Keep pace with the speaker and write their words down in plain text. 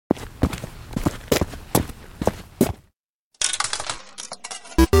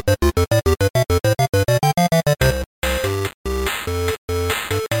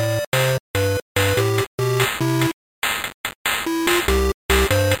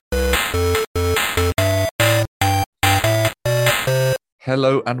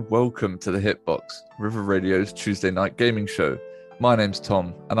Hello and welcome to the Hitbox, River Radio's Tuesday night gaming show. My name's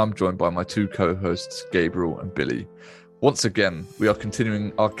Tom and I'm joined by my two co-hosts, Gabriel and Billy. Once again, we are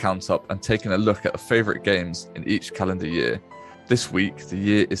continuing our count up and taking a look at the favourite games in each calendar year. This week, the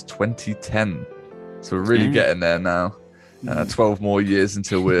year is 2010, so we're really getting there now. 12 more years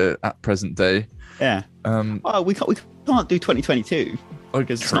until we're at present day. Yeah. We can't do 2022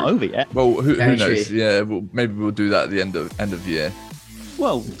 because it's not over yet. Well, who knows? True. Yeah, well, maybe we'll do that at the end of year.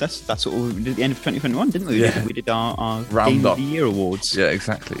 Well, that's what we did at the end of 2021, didn't we? Yeah. We did our Round Game up. of the Year awards. Yeah,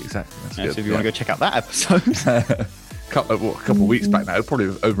 exactly. That's good. So if you want to go check out that episode. a couple of weeks back now, probably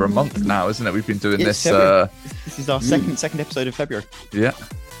over a month now, isn't it? We've been doing this. This is our second episode of February. Yeah.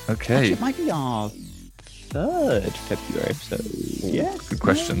 Okay. Actually, it might be our third February episode. Yeah. Good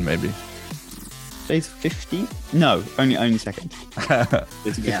question, maybe. Today's 15th? No, only second.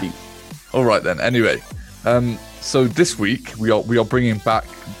 It's 15th. Yeah. All right then. Anyway, so this week we are bringing back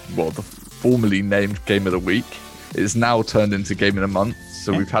the formerly named Game of the Week. It is now turned into Game of the Month.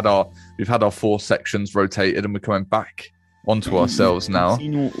 So we've had our four sections rotated, and we're coming back onto ourselves now. We've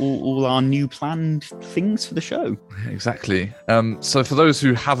seen all our new planned things for the show. Exactly. So for those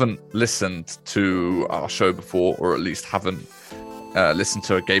who haven't listened to our show before, or at least haven't listened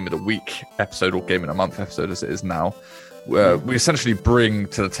to a Game of the Week episode or Game of the Month episode as it is now, we essentially bring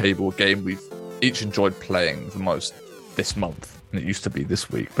to the table a game we've each enjoyed playing the most this month. And it used to be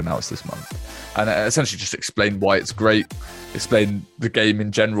this week, but now it's this month. And essentially just explain why it's great, explain the game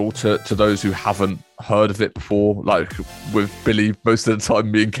in general to those who haven't heard of it before. Like with Billy, most of the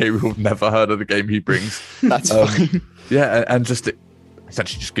time, me and Gabriel have never heard of the game he brings. That's fine. Yeah, and just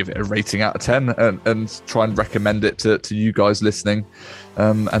essentially just give it a rating out of 10 and try and recommend it to you guys listening.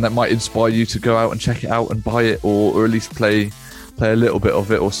 And that might inspire you to go out and check it out and buy it, or at least play a little bit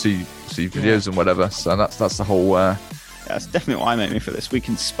of it, or see videos and whatever. So that's the whole... That's definitely what I'm aiming for this week,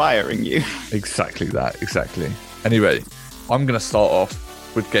 inspiring you. Exactly that, exactly. Anyway, I'm going to start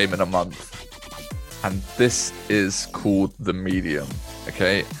off with Game of the Month. And this is called The Medium,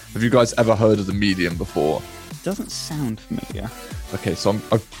 okay? Have you guys ever heard of The Medium before? It doesn't sound familiar. Okay, so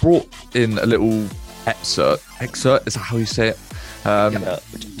I've brought in a little excerpt. Excerpt, is that how you say it?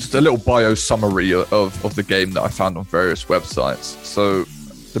 Just a little bio summary of the game that I found on various websites. So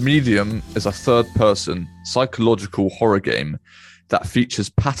The Medium is a third-person psychological horror game that features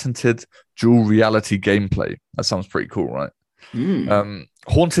patented dual reality gameplay. That sounds pretty cool, right?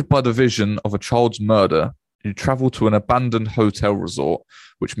 Haunted by the vision of a child's murder, you travel to an abandoned hotel resort,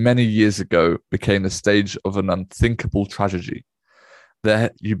 which many years ago became the stage of an unthinkable tragedy.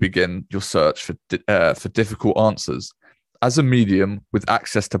 There you begin your search for difficult answers. As a medium with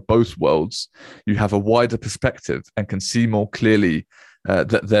access to both worlds, you have a wider perspective and can see more clearly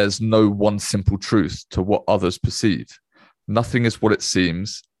that there's no one simple truth to what others perceive. Nothing is what it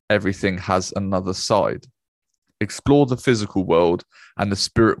seems. Everything has another side. Explore the physical world and the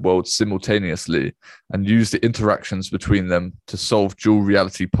spirit world simultaneously, and use the interactions between them to solve dual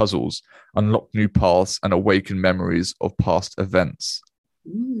reality puzzles, unlock new paths, and awaken memories of past events.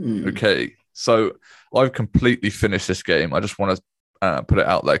 Okay, so I've completely finished this game. I just want to put it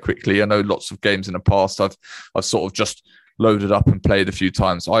out there quickly. I know lots of games in the past I've sort of just loaded up and played a few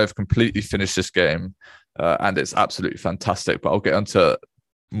times. I have completely finished this game, and it's absolutely fantastic, but I'll get onto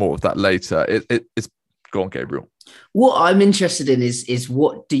more of that later. It's go on, Gabriel. What I'm interested in is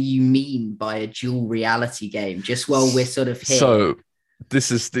what do you mean by a dual reality game? Just while we're sort of here. So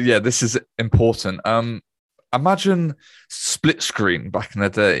this is important. Imagine split screen back in the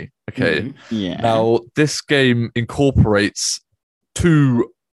day. Okay. Yeah. Now this game incorporates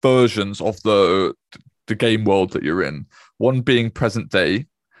two versions of the game world that you're in. One being present day,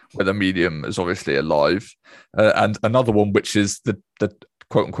 where the medium is obviously alive, and another one which is the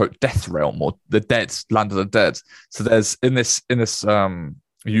quote unquote death realm, or the dead land of the dead. So there's in this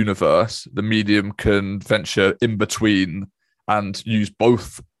universe, the medium can venture in between and use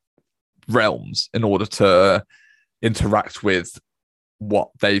both realms in order to interact with what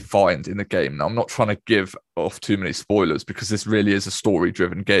they find in the game. Now, I'm not trying to give off too many spoilers because this really is a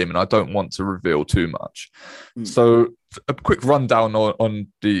story-driven game and I don't want to reveal too much. So a quick rundown on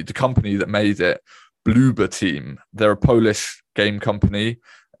the company that made it, Bloober Team. They're a Polish game company.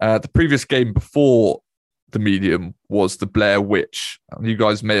 The previous game before The Medium was The Blair Witch. You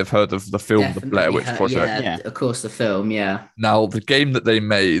guys may have heard of the film Definitely The Blair Witch Project. Yeah, of course, the film, yeah. Now, the game that they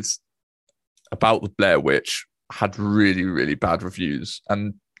made about the Blair Witch had really, really bad reviews.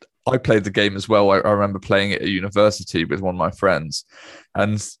 And I played the game as well. I remember playing it at university with one of my friends.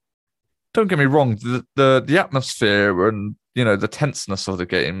 And don't get me wrong, the atmosphere and the tenseness of the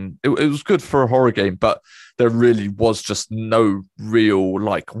game. It was good for a horror game, but there really was just no real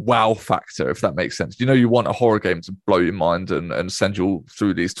like wow factor, if that makes sense. You want a horror game to blow your mind and send you all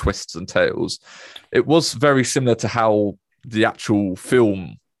through these twists and tales. It was very similar to how the actual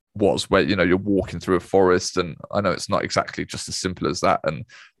film was, where you're walking through a forest, and I know it's not exactly just as simple as that, and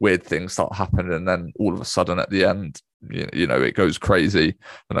weird things start happening, and then all of a sudden at the end, it goes crazy.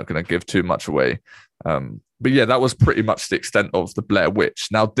 I'm not going to give too much away, but yeah, that was pretty much the extent of the Blair Witch.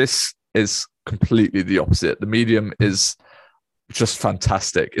 Now this is completely the opposite. The Medium is just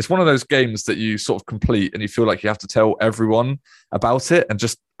fantastic. It's one of those games that you sort of complete and you feel like you have to tell everyone about it,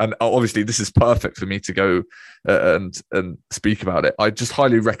 and obviously this is perfect for me to go and speak about it. I just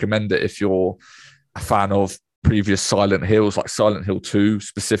highly recommend it if you're a fan of previous Silent Hills, like Silent Hill 2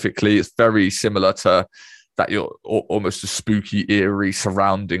 specifically. It's very similar to that. You're almost a spooky, eerie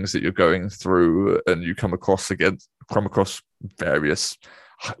surroundings that you're going through, and you come across various.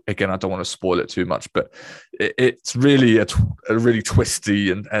 Again, I don't want to spoil it too much, but it's really a really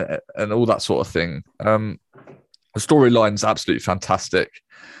twisty and all that sort of thing. The storyline's absolutely fantastic.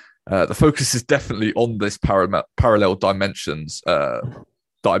 The focus is definitely on this parallel dimensions that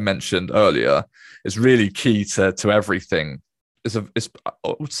I mentioned earlier. It's really key to everything. I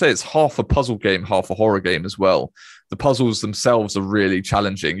would say it's half a puzzle game, half a horror game as well. The puzzles themselves are really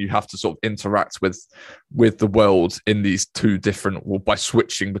challenging. You have to sort of interact with the world in these two different, well, by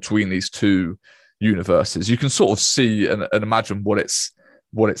switching between these two universes. You can sort of see and imagine what it's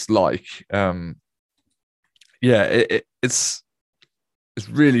like. It's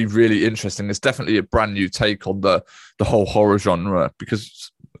really, really interesting. It's definitely a brand new take on the whole horror genre,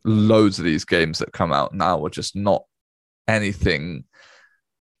 because loads of these games that come out now are just not anything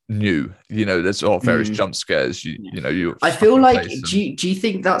new. There's various jump scares. I feel like, do you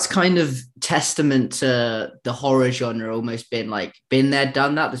think that's kind of testament to the horror genre almost been there,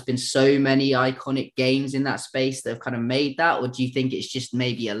 done that? There's been so many iconic games in that space that have kind of made that, or do you think it's just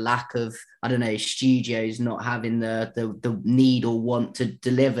maybe a lack of, I don't know, studios not having the need or want to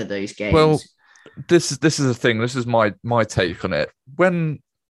deliver those games? Well, this is the thing. This is my take on it. When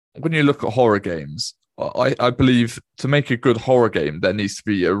you look at horror games, I believe to make a good horror game, there needs to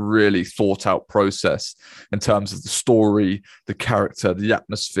be a really thought out process in terms of the story, the character, the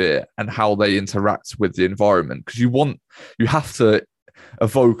atmosphere, and how they interact with the environment. Because you have to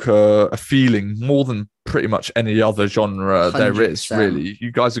evoke a feeling more than pretty much any other genre 100%. There is, really.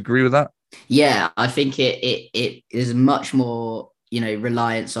 You guys agree with that? Yeah, I think it is much more,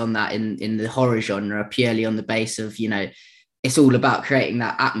 reliance on that in the horror genre, purely on the base of, it's all about creating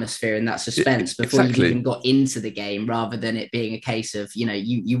that atmosphere and that suspense before you've even got into the game, rather than it being a case of,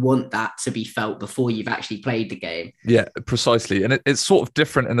 you want that to be felt before you've actually played the game. Yeah, precisely. And it's sort of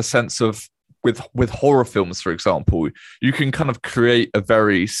different in the sense of with horror films, for example, you can kind of create a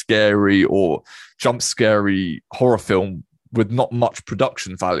very scary or jump scary horror film with not much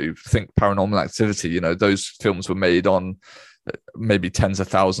production value. Think Paranormal Activity, those films were made on maybe tens of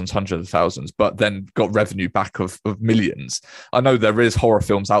thousands, hundreds of thousands, but then got revenue back of millions. I know there is horror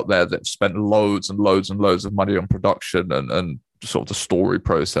films out there that have spent loads and loads and loads of money on production and sort of the story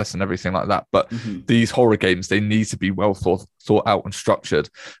process and everything like that. But these horror games, they need to be well thought out and structured.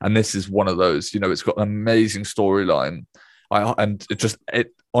 And this is one of those. It's got an amazing storyline.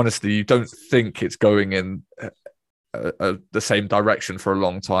 Honestly, you don't think it's going in the same direction for a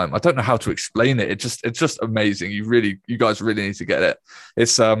long time. I don't know how to explain it. It's just amazing. You guys really need to get it.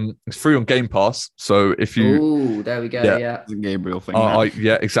 It's free on Game Pass. So if you, there we go. Yeah. The Gabriel thing.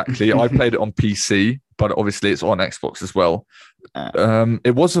 Yeah, exactly. I played it on PC, but obviously it's on Xbox as well.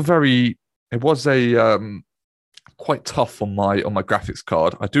 It was quite tough on my graphics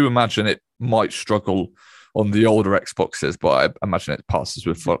card. I do imagine it might struggle on the older Xboxes, but I imagine it passes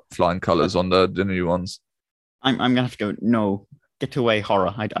with flying colors on the new ones. I'm gonna have to go. No, get away,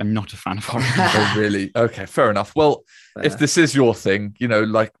 horror. I'm not a fan of horror. Oh, really? Okay, fair enough. Well, if this is your thing,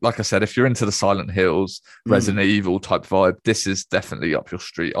 like I said, if you're into the Silent Hills, Resident Evil type vibe, this is definitely up your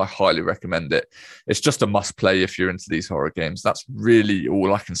street. I highly recommend it. It's just a must play if you're into these horror games. That's really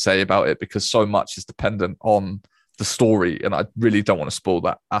all I can say about it, because so much is dependent on the story, and I really don't want to spoil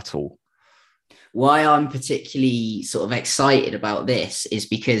that at all. Why I'm particularly sort of excited about this is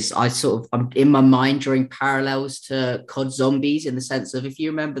because I'm in my mind drawing parallels to COD Zombies, in the sense of, if you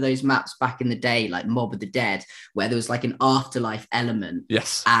remember those maps back in the day, like Mob of the Dead, where there was like an afterlife element.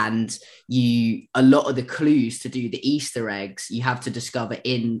 Yes. And a lot of the clues to do the Easter eggs, you have to discover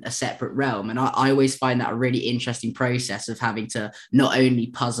in a separate realm. And I always find that a really interesting process of having to not only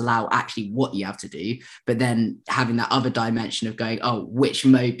puzzle out actually what you have to do, but then having that other dimension of going, oh, which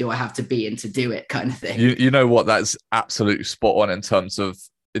mode do I have to be in to do it? it kind of thing. You know what? That's absolutely spot on in terms of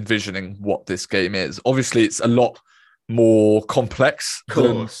envisioning what this game is. Obviously, it's a lot more complex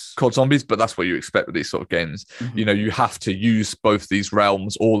than COD Zombies, but that's what you expect with these sort of games. Mm-hmm. You know, you have to use both these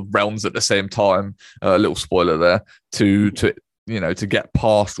realms, all realms at the same time. A little spoiler there to get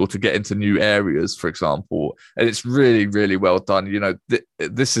past or to get into new areas, for example. And it's really, really well done. You know,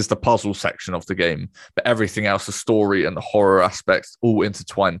 this is the puzzle section of the game, but everything else, the story and the horror aspects, all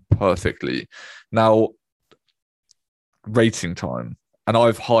intertwined perfectly. Now, rating time. And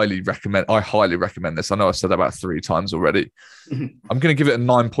I highly recommend this. I know I've said that about 3 times already. I'm going to give it a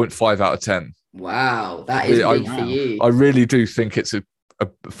 9.5 out of 10. Wow, that is big for you. I really do think it's a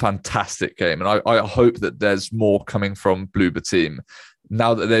fantastic game. And I hope that there's more coming from Bloober Team.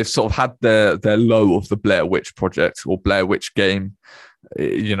 Now that they've sort of had their low of the Blair Witch project or Blair Witch game,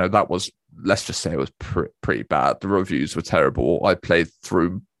 you know, that was, let's just say it was pretty bad. The reviews were terrible. I played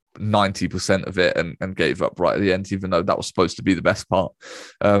through 90% of it and gave up right at the end, even though that was supposed to be the best part.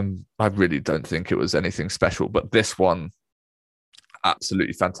 I really don't think it was anything special, but this one,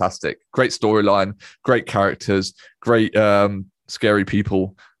 absolutely fantastic. Great storyline, great characters, great scary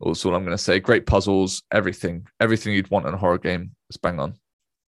people. Also, all I'm going to say, great puzzles, everything you'd want in a horror game is bang on.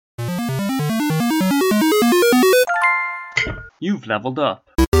 You've leveled up.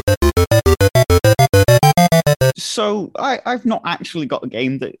 So I've not actually got a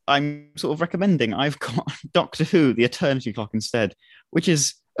game that I'm sort of recommending. I've got Doctor Who, The Eternity Clock instead, which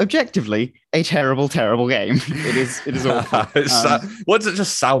is objectively a terrible, terrible game. It is awful. Why does it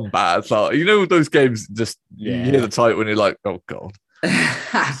just sound bad? Like, you know, those games just you hear the title and you're like, oh god.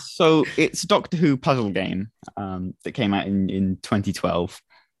 So it's a Doctor Who puzzle game that came out in 2012.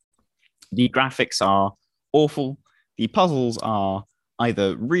 The graphics are awful. The puzzles are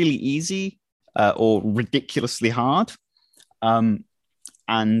either really easy or ridiculously hard.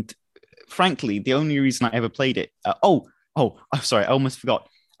 And frankly, the only reason I ever played it... sorry, I almost forgot.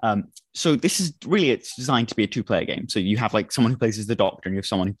 So this is really, it's designed to be a 2-player game. So you have like someone who plays as the Doctor and you have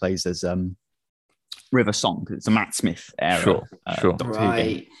someone who plays as River Song. It's a Matt Smith era. Sure.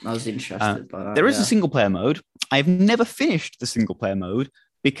 Right. I was interested by that. There is a single-player mode. I've never finished the single-player mode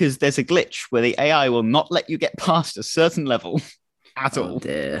because there's a glitch where the AI will not let you get past a certain level at all.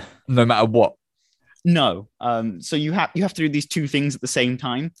 Dear. No matter what. No. So you have to do these 2 things at the same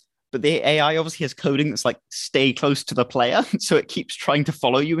time, but the AI obviously has coding that's like stay close to the player, so it keeps trying to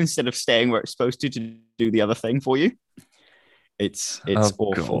follow you instead of staying where it's supposed to do the other thing for you. It's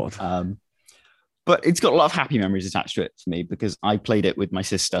awful. But it's got a lot of happy memories attached to it for me because I played it with my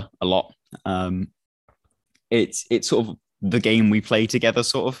sister a lot. It's sort of the game we play together,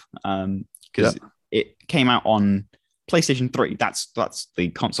 sort of, because it came out on PlayStation 3. That's the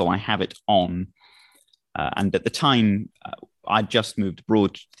console I have it on. And at the time, I'd just moved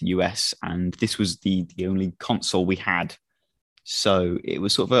abroad to the US, and this was the only console we had. So it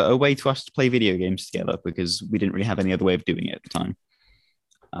was sort of a way to us to play video games together because we didn't really have any other way of doing it at the time.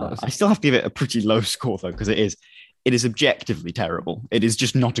 I still have to give it a pretty low score, though, because it is objectively terrible. It is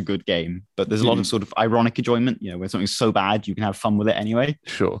just not a good game, but there's a lot of sort of ironic enjoyment, you know, when something's so bad, you can have fun with it anyway.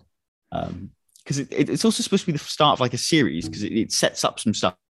 Sure. Because it's also supposed to be the start of like a series because it sets up some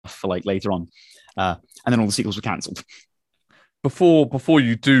stuff for like later on. And then all the sequels were cancelled. Before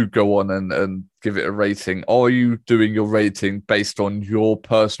you do go on and give it a rating, are you doing your rating based on your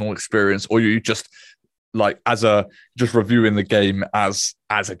personal experience, or are you just like just reviewing the game as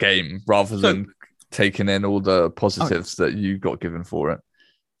a game rather than taking in all the positives that you got given for it?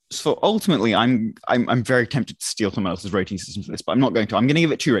 So ultimately, I'm very tempted to steal someone else's rating system for this, but I'm not going to. I'm going to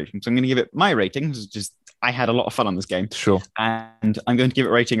give it 2 ratings. I'm going to give it my rating, which is just I had a lot of fun on this game. Sure. And I'm going to give it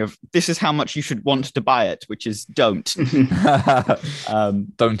a rating of this is how much you should want to buy it, which is don't.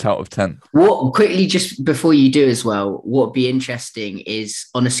 Don't out of 10. What quickly, just before you do as well, what would be interesting is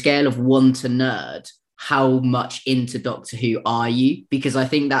on a scale of 1 to nerd, how much into Doctor Who are you? Because I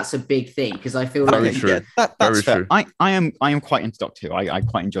think that's a big thing. Because I feel Very like true. That's Very fair. true. I am quite into Doctor Who. I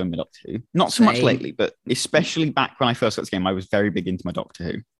quite enjoy my Doctor Who. Not so much lately, but especially back when I first got this game, I was very big into my Doctor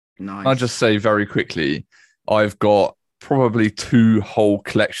Who. Nice. I'll just say very quickly, I've got probably 2 whole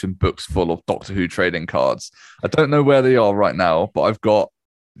collection books full of Doctor Who trading cards. I don't know where they are right now, but I've got,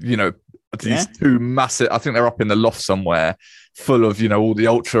 you know, these 2 massive, I think they're up in the loft somewhere, full of, you know, all the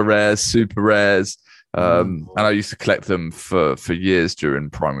ultra rares, super rares. And I used to collect them for years during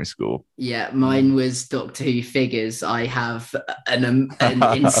primary school. Yeah, mine was Doctor Who figures. I have an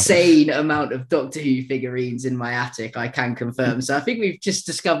insane amount of Doctor Who figurines in my attic, I can confirm. So I think we've just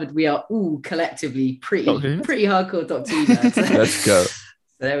discovered we are all collectively pretty hardcore Doctor Who nerds. Let's go. So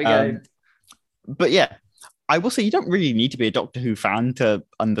there we go. But yeah, I will say you don't really need to be a Doctor Who fan to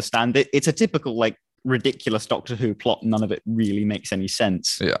understand it. It's a typical like ridiculous Doctor Who plot. None of it really makes any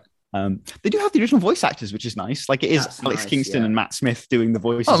sense. Yeah. They do have the original voice actors, which is nice. Like it is That's Alex nice, Kingston yeah. and Matt Smith doing the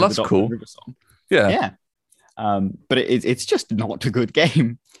voices Oh, of the that's Doctor cool. River song. Yeah. But it's just not a good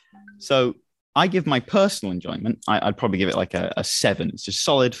game. So I give my personal enjoyment, I'd probably give it like a 7. It's just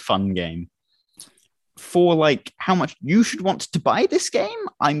solid, fun game. For like how much you should want to buy this game,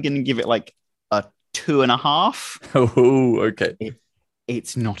 I'm going to give it like a 2.5. Oh, okay.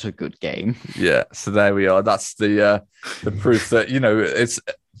 It's not a good game. Yeah. So there we are. That's the proof that, you know, it's.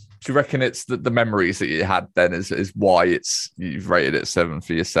 Do you reckon it's the memories that you had then is why you've rated it 7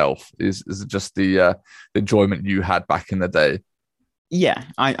 for yourself? Is it just the enjoyment you had back in the day? Yeah,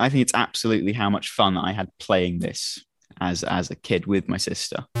 I think it's absolutely how much fun I had playing this as a kid with my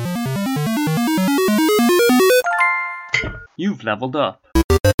sister. You've leveled up.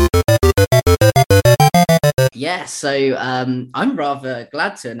 Yeah, so I'm rather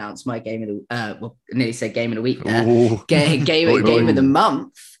glad to announce my game of the well, I nearly said game of the week there. Game of the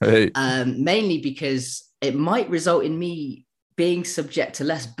month. Hey. Mainly because it might result in me being subject to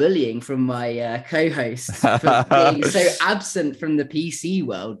less bullying from my co-hosts for being so absent from the PC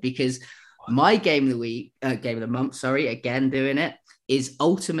world, because my game of the month, sorry, again doing it, is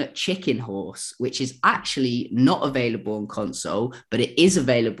Ultimate Chicken Horse, which is actually not available on console, but it is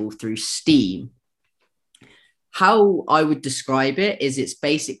available through Steam. How I would describe it is it's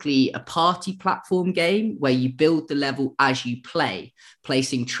basically a party platform game where you build the level as you play,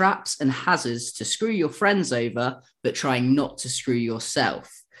 placing traps and hazards to screw your friends over, but trying not to screw yourself.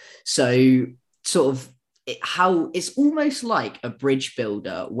 So sort of it's almost like a bridge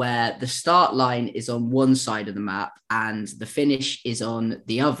builder where the start line is on one side of the map and the finish is on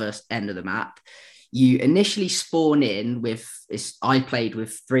the other end of the map. You initially spawn in I played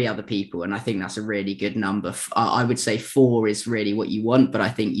with 3 other people, and I think that's a really good number. I would say 4 is really what you want, but I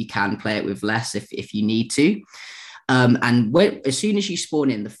think you can play it with less if you need to. As soon as you spawn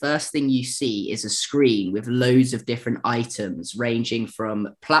in, the first thing you see is a screen with loads of different items ranging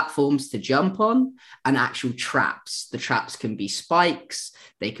from platforms to jump on and actual traps. The traps can be spikes,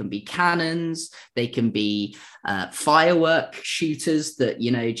 they can be cannons, they can be firework shooters that,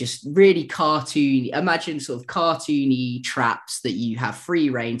 you know, just really cartoony. Imagine sort of cartoony traps that you have free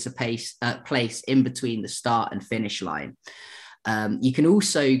reign to place in between the start and finish line. You can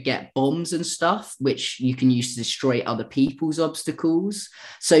also get bombs and stuff, which you can use to destroy other people's obstacles.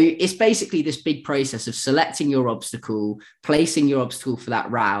 So it's basically this big process of selecting your obstacle, placing your obstacle for that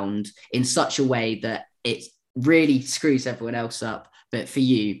round in such a way that it really screws everyone else up. But for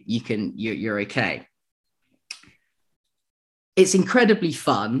you're okay. It's incredibly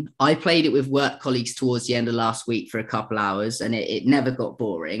fun. I played it with work colleagues towards the end of last week for a couple hours, and it never got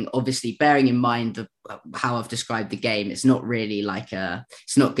boring. Obviously, bearing in mind how I've described the game, it's not really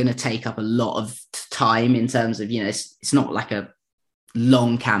it's not going to take up a lot of time in terms of, you know, it's not like a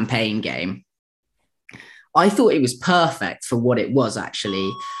long campaign game. I thought it was perfect for what it was, actually.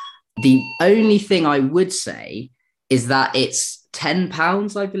 The only thing I would say is that it's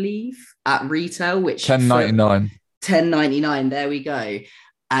 £10, I believe, at retail, which $10.99. $10.99, there we go.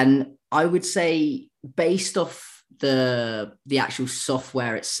 And I would say, based off the actual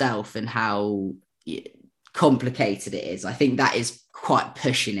software itself and how complicated it is, I think that is quite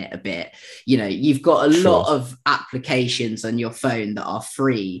pushing it a bit. You know, you've got a lot of applications on your phone that are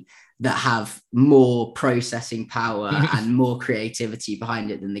free that have more processing power and more creativity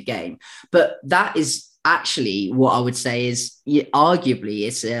behind it than the game. But that is actually what I would say is arguably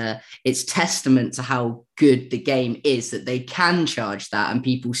it's testament to how good the game is that they can charge that and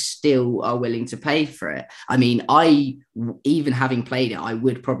people still are willing to pay for it. I mean, even having played it, I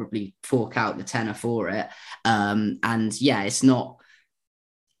would probably fork out the tenner for it. And yeah, it's not.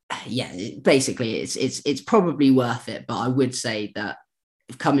 Yeah, basically, it's probably worth it, but I would say that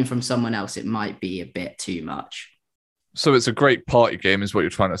coming from someone else, it might be a bit too much. So it's a great party game, is what you're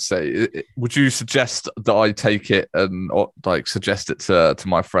trying to say. Would you suggest that I take it and suggest it to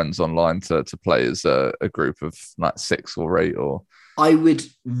my friends online to play as a group of like 6 or 8? Or I would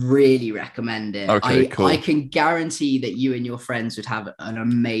really recommend it. Okay, cool. I can guarantee that you and your friends would have an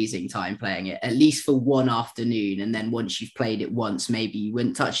amazing time playing it, at least for one afternoon. And then once you've played it once, maybe you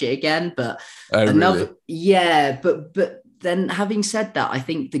wouldn't touch it again. But really? Yeah, but then having said that, I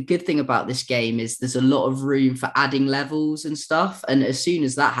think the good thing about this game is there's a lot of room for adding levels and stuff. And as soon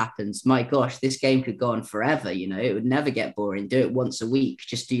as that happens, my gosh, this game could go on forever. You know, it would never get boring. Do it once a week.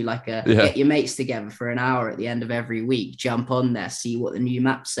 Just do get your mates together for an hour at the end of every week, jump on there, see what the new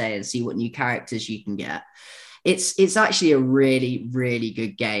maps say and see what new characters you can get. It's actually a really, really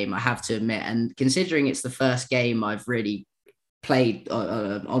good game, I have to admit. And considering it's the first game I've really played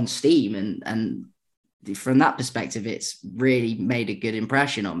on Steam, and from that perspective, it's really made a good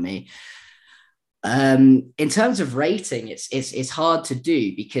impression on me. In terms of rating, it's hard to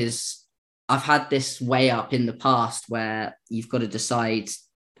do because I've had this way up in the past where you've got to decide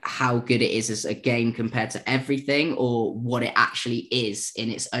how good it is as a game compared to everything, or what it actually is in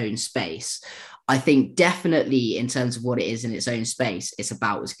its own space. I think definitely in terms of what it is in its own space, it's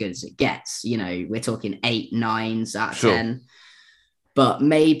about as good as it gets. You know, we're talking 8, 9s out of 10. But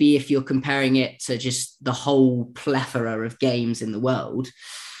maybe if you're comparing it to just the whole plethora of games in the world,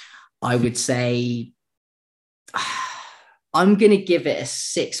 I would say I'm going to give it a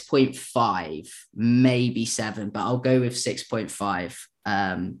 6.5, maybe 7, but I'll go with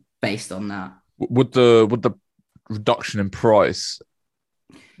 6.5 based on that. Would the reduction in price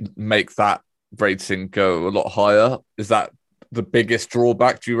make that rating go a lot higher? Is that the biggest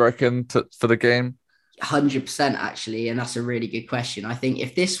drawback, do you reckon, for the game? 100% actually, and that's a really good question. I think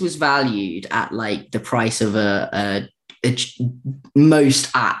if this was valued at like the price of a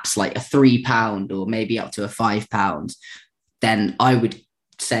most apps, like a £3 or maybe up to a £5, then I would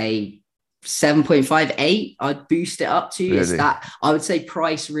say 7.58. I'd boost it up to. Really? Is that, I would say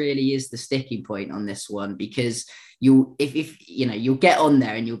price really is the sticking point on this one, because if you know, you'll get on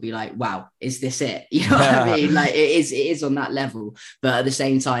there and you'll be like, wow, is this it? You know what I mean? Like it is on that level, but at the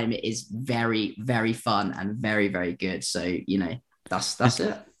same time, it is very, very fun and very, very good. So, you know, that's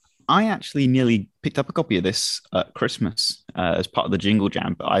it. I actually nearly picked up a copy of this at Christmas as part of the Jingle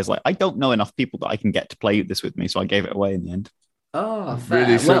Jam, but I was like, I don't know enough people that I can get to play this with me, so I gave it away in the end. Oh, fair.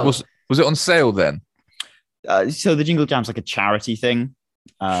 Really? So was it on sale then? So the Jingle Jam's like a charity thing.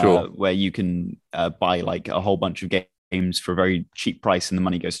 Where you can buy like a whole bunch of games for a very cheap price, and the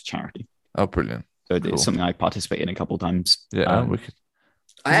money goes to charity. Oh, brilliant. So it's something I participate in a couple of times. Yeah, we could.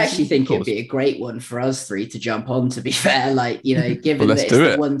 I actually think it'd be a great one for us three to jump on, to be fair. Like, you know, given that it's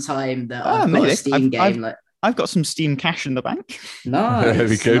the one time that I've got a Steam game. I've got some Steam cash in the bank. Nice. There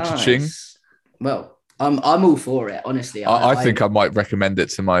we go, nice. Cha-ching. Well, I'm all for it, honestly. I think I might recommend it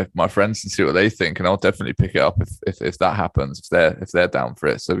to my friends and see what they think, and I'll definitely pick it up if that happens, if they're down for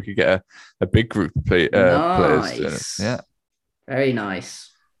it, so we could get a big group of players doing it. Yeah, very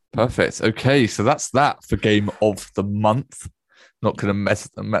nice. Perfect. Okay, so that's that for Game of the Month. Not going to mess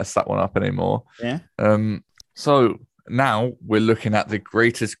that one up anymore. Yeah. So now we're looking at the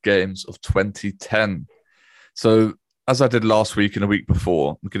greatest games of 2010. So, as I did last week and a week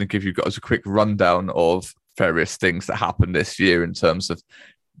before, I'm going to give you guys a quick rundown of various things that happened this year in terms of,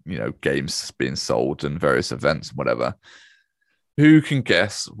 you know, games being sold and various events and whatever. Who can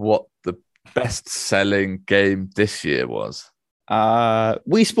guess what the best-selling game this year was?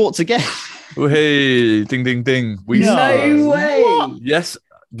 Wii Sports again. Hey, ding, ding, ding. No way. What? Yes.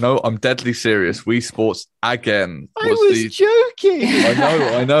 No, I'm deadly serious. Wii Sports again. I was joking.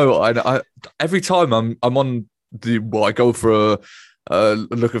 I know. Every time I'm on I go for a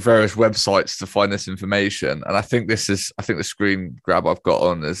look at various websites to find this information, and I think the screen grab I've got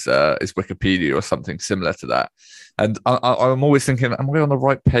on is Wikipedia or something similar to that. And I'm always thinking, am I on the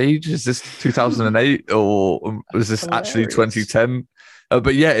right page? Is this 2008 or is this actually 2010?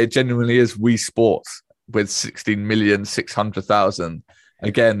 But yeah, it genuinely is Wii Sports with 16,600,000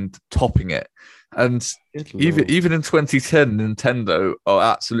 again, topping it. And even in 2010, Nintendo are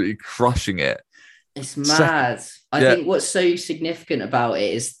absolutely crushing it. It's mad. I think what's so significant about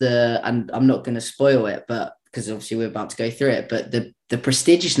it is and I'm not going to spoil it, but because obviously we're about to go through it, but the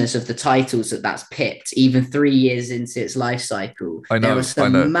prestigiousness of the titles that's picked, even 3 years into its life cycle. There were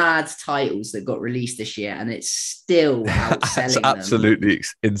some mad titles that got released this year, and it's still outselling It's absolutely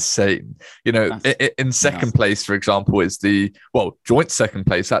insane. You know, in second place, for example, is joint second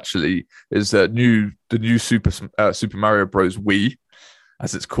place actually is the new Super Mario Bros. Wii,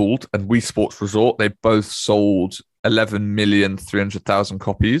 as it's called, and Wii Sports Resort. They both sold 11,300,000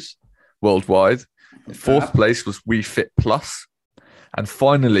 copies worldwide. Fourth place was Wii Fit Plus. And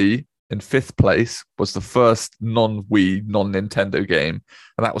finally, in fifth place was the first non-Wii, non-Nintendo game,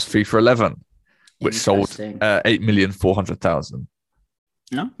 and that was FIFA 11, which sold 8,400,000.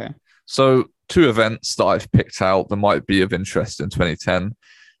 Okay. So 2 events that I've picked out that might be of interest in 2010.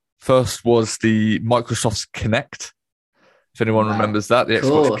 First was the Microsoft's Kinect. If anyone remembers that, the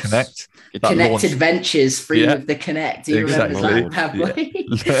Xbox Kinect. Connected Ventures free with the Kinect. Do you remember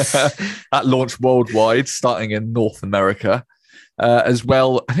that? That launched worldwide, starting in North America. As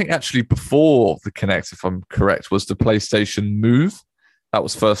well, I think actually before the Kinect, if I'm correct, was the PlayStation Move. That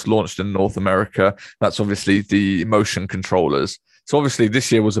was first launched in North America. That's obviously the motion controllers. So obviously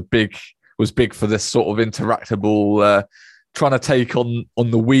this year was a big was big for this sort of interactable, trying to take on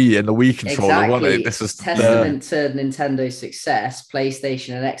the Wii and the Wii controller, wasn't it? This is testament to Nintendo's success.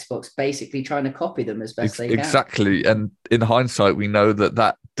 PlayStation and Xbox basically trying to copy them as best they can. Exactly, and in hindsight, we know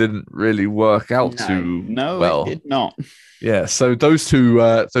that didn't really work out too well. It did not. Yeah, so those two,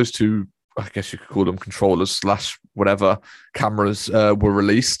 I guess you could call them controllers / whatever cameras were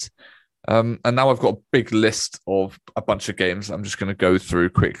released. And now I've got a big list of a bunch of games I'm just going to go through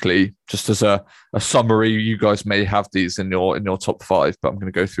quickly, just as a summary. You guys may have these in your top 5, but I'm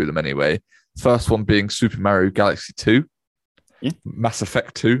going to go through them anyway. First one being Super Mario Galaxy 2, Mass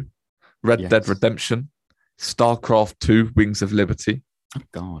Effect 2, Red Dead Redemption, StarCraft 2, Wings of Liberty, oh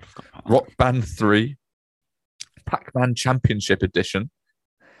God, Rock Band 3, Pac-Man Championship Edition,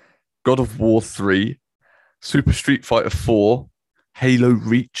 God of War 3, Super Street Fighter 4, Halo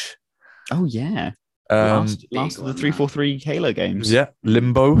Reach. Oh yeah, last of the 343 Halo games. Yeah,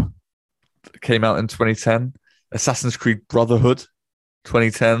 Limbo came out in 2010. Assassin's Creed Brotherhood,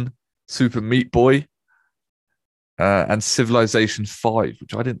 2010. Super Meat Boy, and Civilization 5,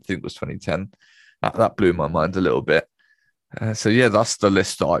 which I didn't think was 2010. That blew my mind a little bit. So yeah, that's the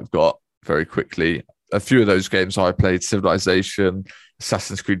list that I've got very quickly. A few of those games I played: Civilization,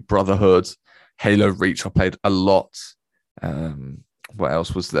 Assassin's Creed Brotherhood, Halo Reach. I played a lot. What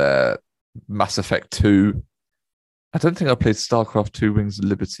else was there? Mass Effect 2. I don't think I played StarCraft 2 Wings of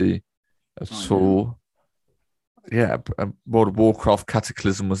Liberty at all. Yeah, World of Warcraft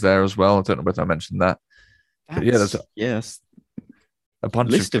Cataclysm was there as well. I don't know whether I mentioned that. But yeah, there's a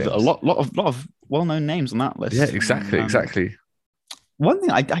bunch of a lot of well-known names on that list. Yeah, exactly. One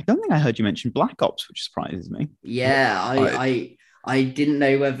thing I don't think I heard you mention Black Ops, which surprises me. Yeah, I didn't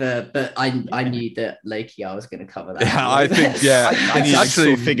know whether, but I knew that Loki I was going to cover that. Yeah, I think I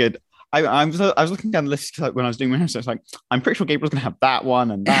actually figured. I was looking down the list when I was doing my research. Like, I'm pretty sure Gabriel's going to have that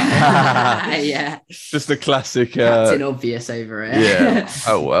one and that one. Yeah, just the classic Captain Obvious over it. Yeah.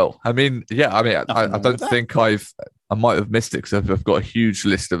 Oh well. I don't think I might have missed it because I've got a huge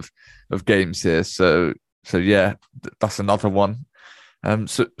list of games here. So yeah, that's another one.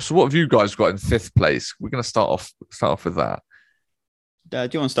 So what have you guys got in 5th place? We're going to start off with that. Do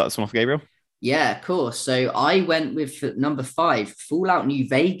you want to start this one off, Gabriel? Yeah, of course. So I went with number 5, Fallout New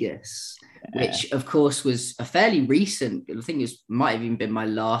Vegas, which of course was a fairly recent. I think it might have even been my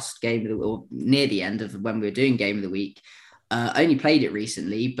last game or near the end of when we were doing Game of the Week. I only played it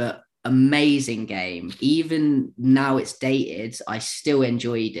recently, but amazing game. Even now it's dated, I still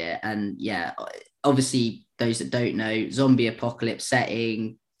enjoyed it. And yeah, obviously those that don't know, zombie apocalypse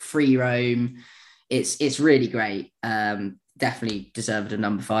setting, free roam. It's really great. Definitely deserved a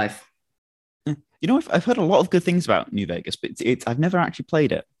number 5. You know, I've heard a lot of good things about New Vegas, but I've never actually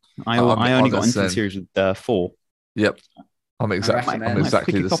played it. I only got into the series with 4. Yep, I'm exactly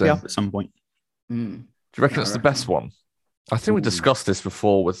the same. Up at some point. Do you reckon it's the best one? I think we discussed this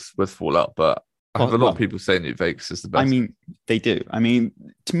before with Fallout, but I have a lot of people saying New Vegas is the best. I mean, they do. I mean,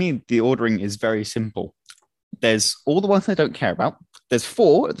 to me, the ordering is very simple. There's all the ones I don't care about. There's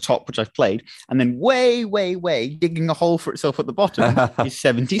 4 at the top, which I've played, and then way digging a hole for itself at the bottom is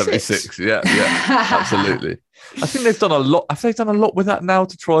 76. 76, yeah, absolutely. I think they've done a lot. Have they done a lot with that now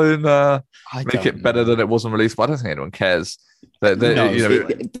to try and make it better than it was on release? But I don't think anyone cares.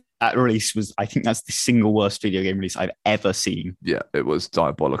 That release was, I think that's the single worst video game release I've ever seen. Yeah, it was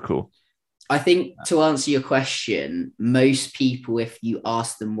diabolical. I think to answer your question, most people, if you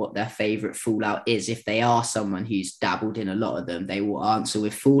ask them what their favorite Fallout is, if they are someone who's dabbled in a lot of them, they will answer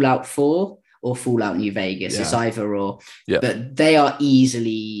with Fallout 4 or Fallout New Vegas. It's either or. Yeah. But they are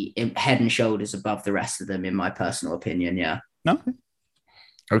easily head and shoulders above the rest of them, in my personal opinion. Yeah. No.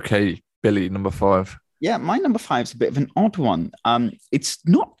 Okay, Billy, number 5. Yeah, my number 5 is a bit of an odd one. It's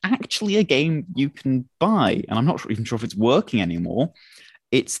not actually a game you can buy, and I'm not even sure if it's working anymore.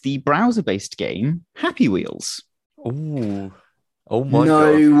 It's the browser-based game Happy Wheels. Oh my God.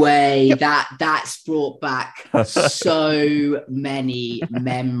 No way. Yep. That's brought back so many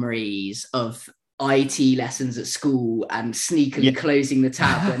memories of IT lessons at school and sneakily closing the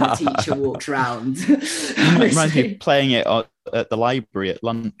tab when the teacher walks around. Reminds me of playing it at the library at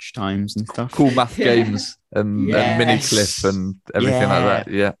lunch times and stuff. Cool math games and mini clip and everything like that.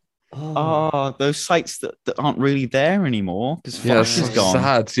 Yeah. Oh, those sites that aren't really there anymore because Flash is gone.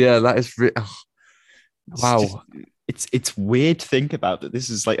 Sad. Yeah, that is wow. It's weird to think about that. This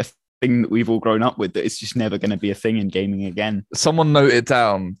is like a thing that we've all grown up with. That it's just never going to be a thing in gaming again. Someone note it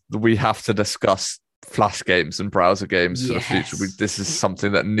down that we have to discuss Flash games and browser games for the future. This is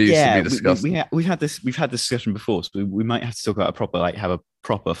something that needs to be discussed. We've had this discussion before, so we might have to talk about have a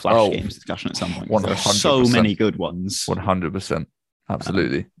proper Flash games discussion at some point. There are so many good ones. 100%.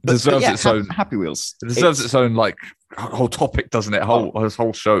 Absolutely. It But deserves yeah, its own. Happy Wheels. It deserves its own like whole topic, doesn't it? This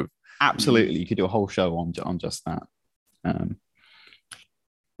whole show. Absolutely, you could do a whole show on just that.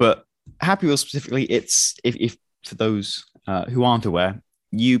 But Happy Wheels specifically, it's if for those who aren't aware,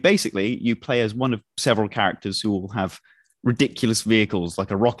 you play as one of several characters who will have ridiculous vehicles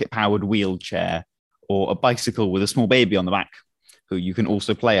like a rocket-powered wheelchair or a bicycle with a small baby on the back, who you can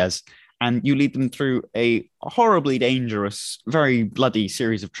also play as. And you lead them through a horribly dangerous, very bloody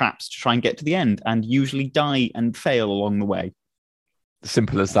series of traps to try and get to the end, and usually die and fail along the way.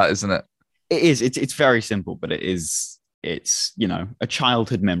 Simple as that, isn't it? It is. It's very simple, but it's a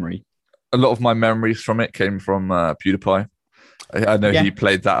childhood memory. A lot of my memories from it came from PewDiePie. I know he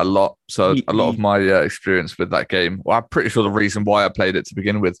played that a lot. So a lot of my experience with that game, well, I'm pretty sure the reason why I played it to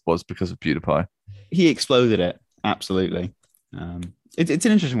begin with was because of PewDiePie. He exploded it. Absolutely. It's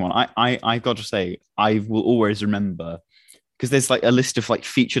an interesting one. I've got to say, I will always remember, because there's like a list of like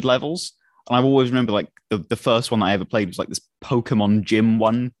featured levels. And I've always remember like the first one that I ever played was like this Pokemon gym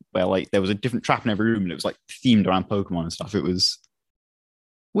one, where like there was a different trap in every room and it was like themed around Pokemon and stuff. It was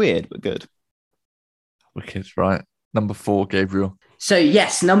weird, but good. Wicked, right. Number 4, Gabriel. So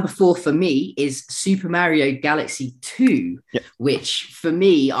yes, number 4 for me is Super Mario Galaxy 2, which for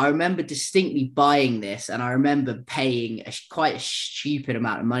me, I remember distinctly buying this, and I remember paying quite a stupid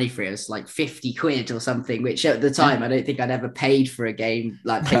amount of money for it. It was like 50 quid or something, which at the time, I don't think I'd ever paid for a game,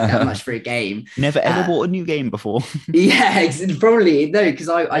 like paid that much for a game. Never ever bought a new game before. Yeah, probably. No, because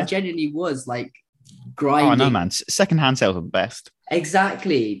I genuinely was like grinding. Oh, I know, man. Secondhand sales are the best.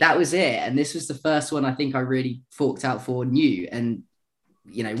 Exactly. That was it. And this was the first one I think I really forked out for new. And,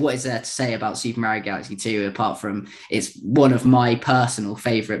 you know, what is there to say about Super Mario Galaxy 2 apart from it's one of my personal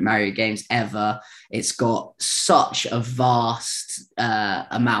favorite Mario games ever? It's got such a vast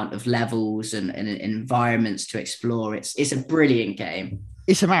amount of levels and environments to explore. It's a brilliant game.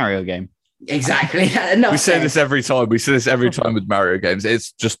 It's a Mario game. Exactly. We say this every time. We say this every time with Mario games.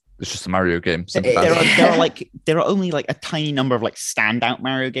 It's just a Mario game. There are only like a tiny number of like standout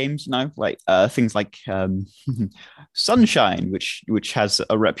Mario games, you know, like things like Sunshine, which has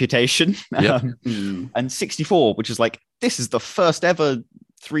a reputation, and 64, which is like this is the first ever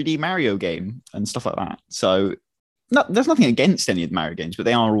 3D Mario game and stuff like that. So there's nothing against any of the Mario games, but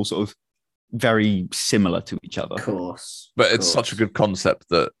they are all sort of very similar to each other. Of course. But it's such a good concept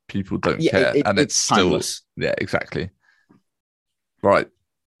that people don't care. And it's still timeless. Yeah, exactly. Right.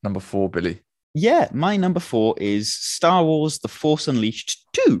 Number 4, Billy. Yeah, my number 4 is Star Wars The Force Unleashed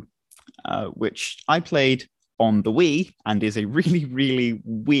 2, which I played on the Wii and is a really, really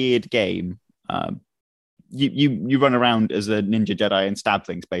weird game. You run around as a ninja Jedi and stab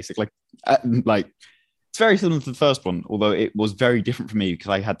things, basically. It's very similar to the first one, although it was very different for me because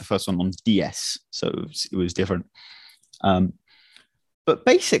I had the first one on DS, so it was different. But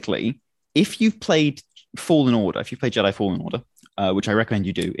basically, if you've played Fallen Order, if you played Jedi Fallen Order, which I recommend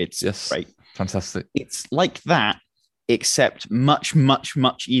you do, it's great. Fantastic. It's like that, except much, much,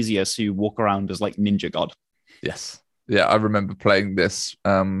 much easier, so you walk around as like Ninja God. Yes. Yeah, I remember playing this.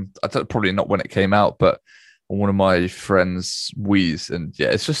 Probably not when it came out, but on one of my friends' Wii's, and yeah,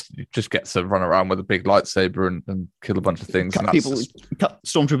 it's just you just get to run around with a big lightsaber and kill a bunch of things. Cut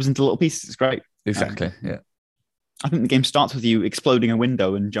stormtroopers into little pieces. It's great. Exactly. Yeah. I think the game starts with you exploding a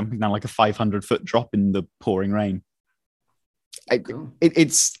window and jumping down like a 500-foot drop in the pouring rain.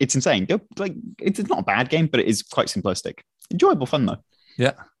 It's insane. It's not a bad game, but it is quite simplistic. Enjoyable fun though.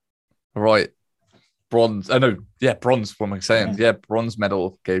 Yeah. All right. Bronze. I know. Yeah, bronze. What am I saying? Yeah, bronze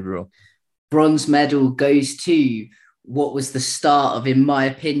medal, Gabriel. Bronze medal goes to what was the start of, in my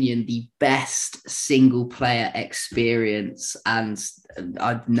opinion, the best single player experience. And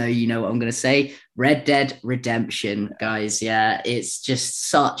I know you know what I'm going to say. Red Dead Redemption, guys. Yeah, it's just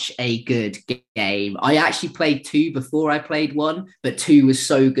such a good game. I actually played 2 before I played 1, but 2 was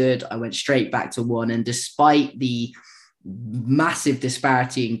so good. I went straight back to 1. And despite the massive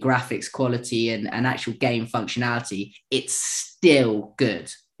disparity in graphics quality and actual game functionality, it's still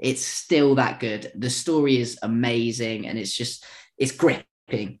good. It's still that good. The story is amazing, and it's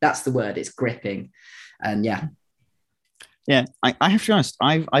gripping. That's the word. It's gripping. And yeah. I have to be honest.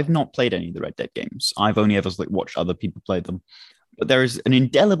 I've not played any of the Red Dead games. I've only ever watched other people play them. But there is an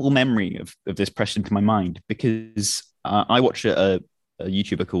indelible memory of this pressed into my mind because I watched a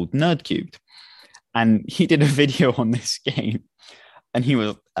YouTuber called Nerdcubed, and he did a video on this game, and he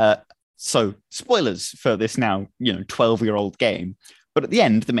was so spoilers for this now 12-year-old game. But at the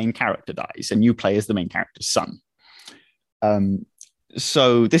end, the main character dies, and you play as the main character's son.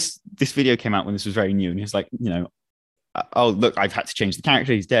 So this video came out when this was very new, and he's like, oh, look, I've had to change the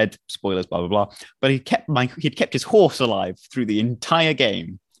character. He's dead. Spoilers, blah, blah, blah. But he'd kept his horse alive through the entire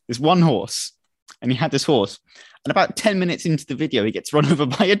game. This one horse. And he had this horse. And about 10 minutes into the video, he gets run over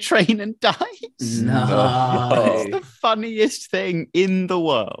by a train and dies. No. It's the funniest thing in the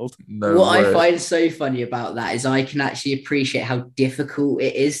world. I find so funny about that is I can actually appreciate how difficult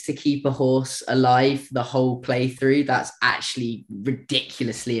it is to keep a horse alive the whole playthrough. That's actually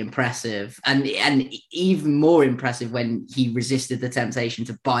ridiculously impressive. And even more impressive when he resisted the temptation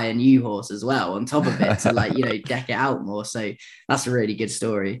to buy a new horse as well on top of it to deck it out more. So that's a really good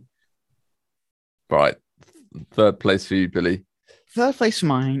story. Right. Third place for you, Billy. Third place for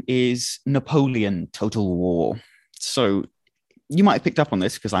mine is Napoleon Total War. So you might have picked up on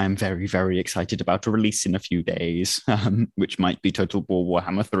this because I am very, very excited about a release in a few days, which might be Total War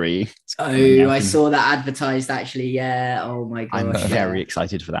Warhammer 3. Oh, I saw that advertised actually. Yeah. Oh my gosh. I'm very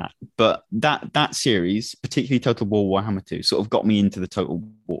excited for that. But that series, particularly Total War Warhammer 2, sort of got me into the Total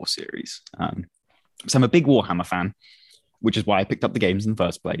War series. So I'm a big Warhammer fan, which is why I picked up the games in the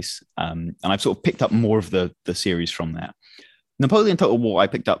first place. And I've sort of picked up more of the series from there. Napoleon Total War I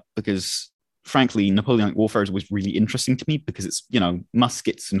picked up because, frankly, Napoleonic Warfare was really interesting to me because it's,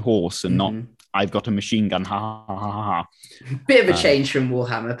 muskets and horse and not, I've got a machine gun, ha, ha, ha, ha. Bit of a change from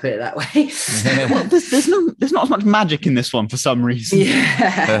Warhammer, put it that way. Well, there's not as much magic in this one for some reason.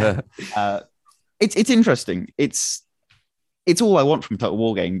 Yeah. It's interesting. It's all I want from a Total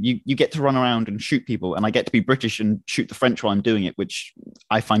War game. You get to run around and shoot people, and I get to be British and shoot the French while I'm doing it, which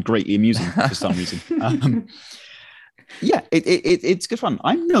I find greatly amusing for some reason. It's good fun.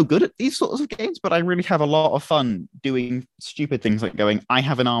 I'm no good at these sorts of games, but I really have a lot of fun doing stupid things like going, I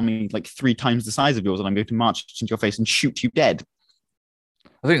have an army like 3 times the size of yours, and I'm going to march into your face and shoot you dead.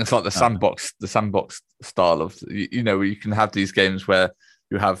 I think it's like the sandbox style of, where you can have these games where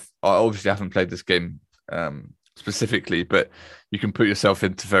you have, I obviously haven't played this game specifically, but you can put yourself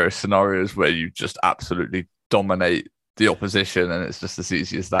into various scenarios where you just absolutely dominate the opposition, and it's just as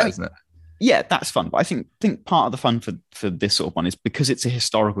easy as that, isn't it? Yeah, that's fun. But I think part of the fun for this sort of one is because it's a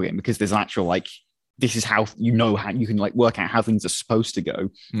historical game, because there's an actual this is how how you can work out how things are supposed to go.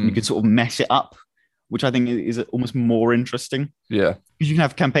 And you can sort of mess it up, which I think is almost more interesting. Yeah, because you can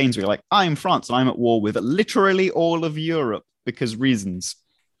have campaigns where you're like, I'm France and I'm at war with literally all of Europe because reasons.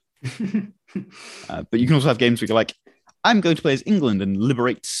 But you can also have games where you're like, I'm going to play as England and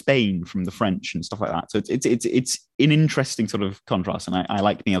liberate Spain from the French and stuff like that. So it's an interesting sort of contrast, and I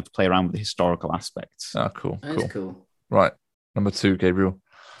like being able to play around with the historical aspects. Oh, cool. That's cool. Right, number 2, Gabriel.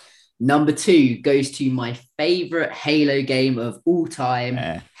 Number 2 goes to my favorite Halo game of all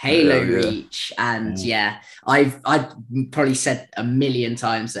time, Halo Reach. And I've probably said a million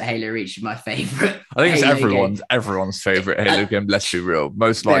times that Halo Reach is my favorite. I think it's everyone's favorite Halo game, let's be real.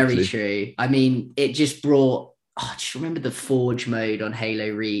 Most likely. Very true. I mean, it just brought, just remember the Forge mode on Halo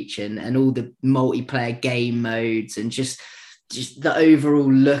Reach and all the multiplayer game modes and just the overall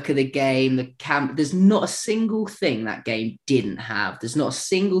look of the game, the camp. There's not a single thing that game didn't have. There's not a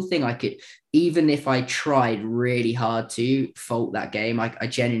single thing I could, even if I tried really hard to fault that game, I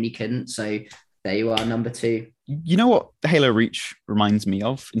genuinely couldn't. So there you are, number 2. You know what Halo Reach reminds me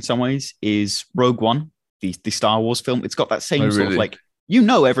of in some ways is Rogue One, the Star Wars film. It's got that same sort of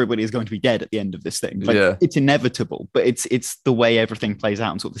everybody is going to be dead at the end of this thing. It's inevitable, but it's the way everything plays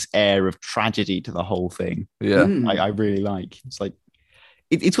out and sort of this air of tragedy to the whole thing. Yeah. I really like. It's like,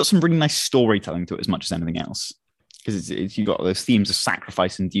 it's got some really nice storytelling to it as much as anything else. Because you've got those themes of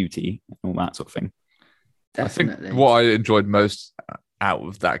sacrifice and duty and all that sort of thing. Definitely. I think what I enjoyed most out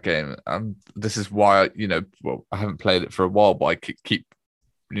of that game, and this is why, I haven't played it for a while, but I keep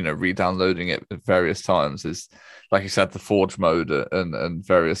re-downloading it at various times, is like you said, the Forge mode and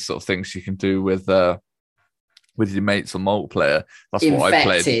various sort of things you can do with your mates on multiplayer. That's Infected what I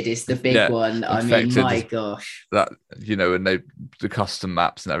played. Is the big one. I mean, my gosh, that and the custom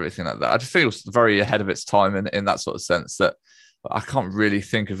maps and everything like that. I just think it was very ahead of its time in that sort of sense, that I can't really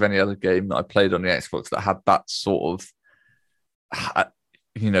think of any other game that I played on the Xbox that had that sort of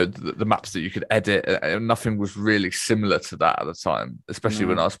the maps that you could edit. Nothing was really similar to that at the time, especially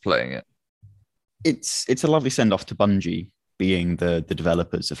when I was playing it. It's a lovely send-off to Bungie being the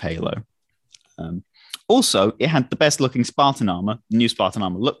developers of Halo. Also, it had the best-looking Spartan armor. New Spartan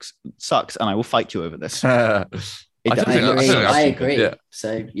armor sucks, and I will fight you over this. I agree. Yeah.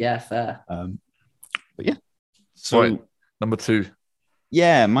 So, fair. But yeah. So, right. Number 2.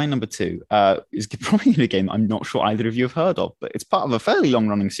 Yeah, my number 2 is probably a game I'm not sure either of you have heard of, but it's part of a fairly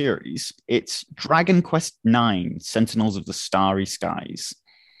long-running series. It's Dragon Quest IX, Sentinels of the Starry Skies.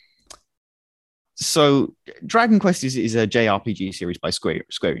 So Dragon Quest is a JRPG series by Square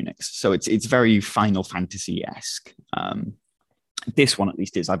Enix. So it's very Final Fantasy-esque. This one at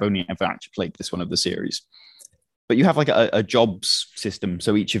least is. I've only ever actually played this one of the series. But you have like a jobs system.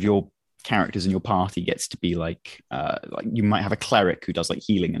 So each of your characters in your party gets to be like you might have a cleric who does like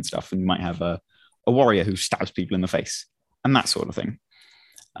healing and stuff, and you might have a warrior who stabs people in the face and that sort of thing.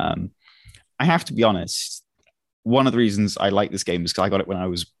 I have to be honest, one of the reasons I like this game is because I got it when I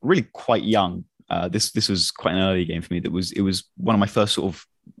was really quite young. This was quite an early game for me. It was one of my first sort of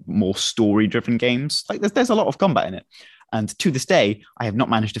more story-driven games. Like there's a lot of combat in it, and to this day, I have not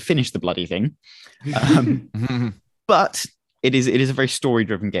managed to finish the bloody thing. But it is a very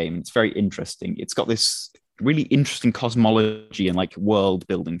story-driven game. It's very interesting. It's got this really interesting cosmology and like world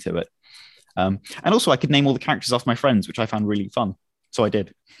building to it. And also, I could name all the characters off my friends, which I found really fun. So I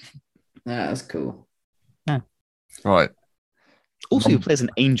did. Yeah, that's cool. Yeah. Right. Also, you play as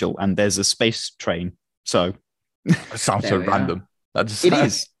an angel, and there's a space train. So it sounds so random. It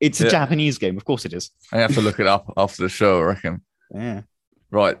is. It's a Japanese game. Of course it is. I have to look it up after the show, I reckon. Yeah.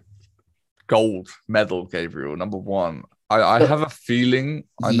 Right. Gold medal, Gabriel, number 1. I have a feeling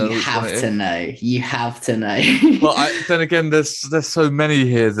I know. You have to know. You have to know. Well, then again, there's so many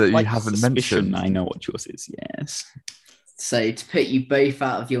here that like you haven't suspicion, mentioned. I know what yours is. Yes. So to put you both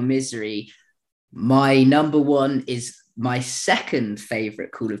out of your misery, my number 1 is my second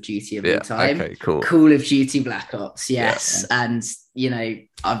favorite Call of Duty of all time. Okay, cool. Call of Duty Black Ops. Yes. Yeah. And, you know,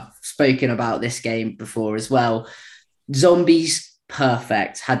 I've spoken about this game before as well. Zombies,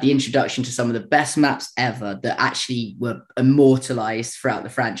 perfect. Had the introduction to some of the best maps ever that actually were immortalized throughout the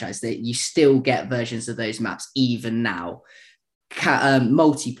franchise. That you still get versions of those maps even now.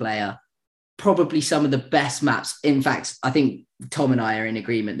 Multiplayer, probably some of the best maps. In fact, I think Tom and I are in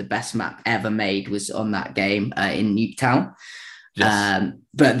agreement. The best map ever made was on that game in Nuketown. Yes.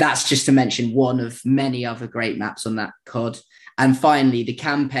 But that's just to mention one of many other great maps on that COD. And finally, the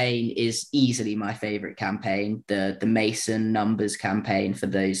campaign is easily my favorite campaign, the Mason Numbers campaign. For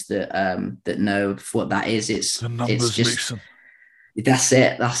those that know what that is, it's just Mason. That's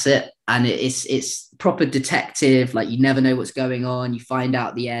it. And it's proper detective. Like you never know what's going on. You find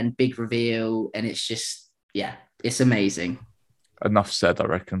out the end, big reveal, and it's just it's amazing. Enough said, I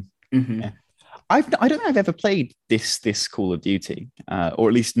reckon. Mm-hmm. Yeah. I don't think I've ever played this Call of Duty, or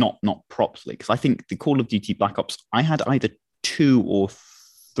at least not properly, because I think the Call of Duty Black Ops, I had either 2 or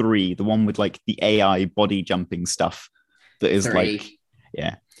 3, the one with like the AI body jumping stuff that is 3. like,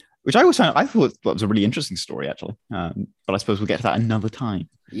 yeah, which I thought that was a really interesting story actually. But I suppose we'll get to that another time.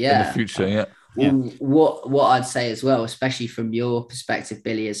 Yeah. In the future, yeah. Well, what I'd say as well, especially from your perspective,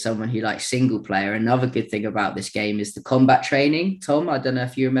 Billy, as someone who likes single player, another good thing about this game is the combat training. Tom, I don't know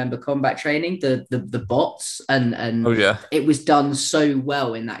if you remember combat training, the bots and oh yeah, it was done so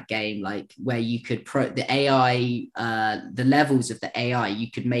well in that game, like where you could the AI, the levels of the AI, you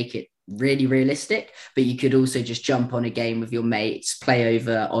could make it really realistic, but you could also just jump on a game with your mates, play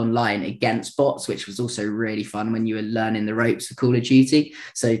over online against bots, which was also really fun when you were learning the ropes of Call of Duty.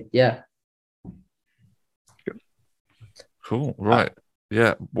 So yeah. Cool. Right.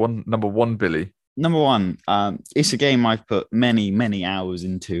 Yeah. Number one, Billy. Number 1. It's a game I've put many hours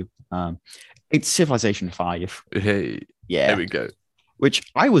into. It's Civilization 5. Hey. Yeah. There we go. Which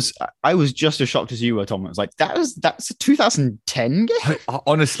I was just as shocked as you were, Tom. I was like, that's a 2010 game.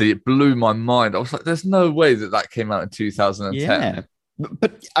 Honestly, it blew my mind. I was like, there's no way that came out in 2010. Yeah.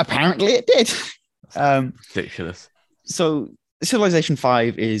 But apparently it did. Ridiculous. So Civilization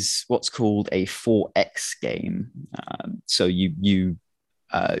 5 is what's called a 4X game. So you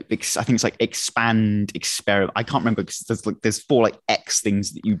I think it's like expand, experiment. I can't remember because there's 4 like X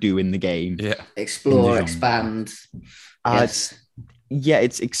things that you do in the game. Yeah. Explore, expand. Yes.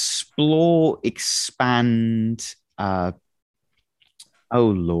 It's explore, expand. Oh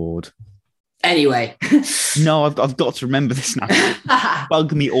Lord. Anyway. No, I've got to remember this now.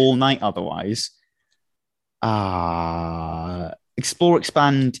 Bug me all night otherwise. Explore,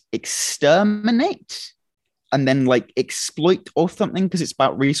 expand, exterminate, and then like exploit or something because it's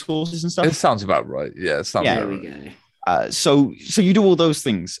about resources and stuff. It sounds about right. Yeah, it sounds there about we right. go. So you do all those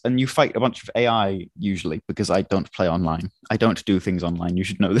things and you fight a bunch of AI usually because I don't play online. I don't do things online. You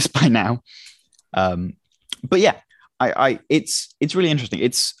should know this by now. But yeah, it's really interesting.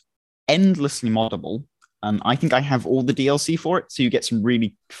 It's endlessly moddable, and I think I have all the DLC for it. So you get some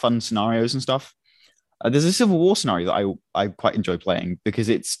really fun scenarios and stuff. There's a Civil War scenario that I quite enjoy playing because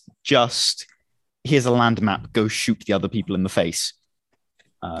it's just here's a land map, go shoot the other people in the face.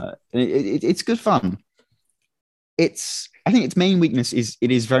 It's good fun. I think its main weakness is it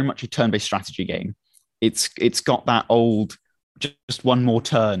is very much a turn-based strategy game. It's got that old just one more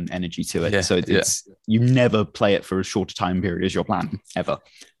turn energy to it. Yeah, So it's you never play it for a shorter time period as your plan ever.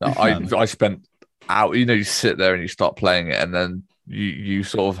 No, I spent out. You sit there and you start playing it, and then you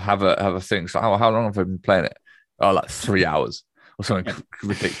sort of have a thing. So how long have I been playing it? Oh, like 3 hours or something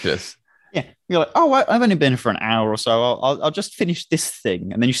ridiculous. Yeah, you're like, oh, I've only been for an hour or so. I'll just finish this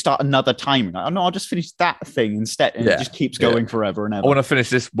thing, and then you start another timer. Like, oh no, I'll just finish that thing instead, and it just keeps going forever and ever. I want to finish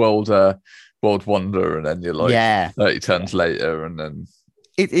this world wonder, and then you're like 30 turns later, and then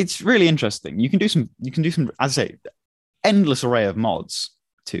it's really interesting. You can do some, as I say, endless array of mods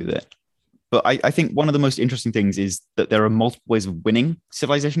to it. But I think one of the most interesting things is that there are multiple ways of winning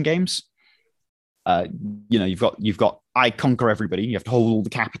Civilization games. You've got I conquer everybody. You have to hold all the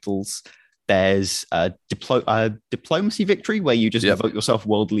capitals. There's a diplomacy victory where you just vote yourself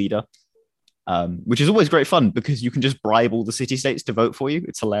world leader, which is always great fun because you can just bribe all the city-states to vote for you.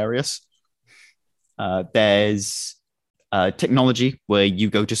 It's hilarious. There's technology where you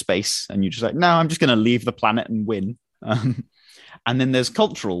go to space and you're just like, no, I'm just going to leave the planet and win. And then there's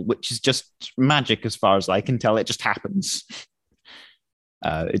cultural, which is just magic as far as I can tell. It just happens.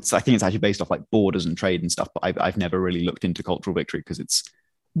 I think it's actually based off like borders and trade and stuff, but I've never really looked into cultural victory because it's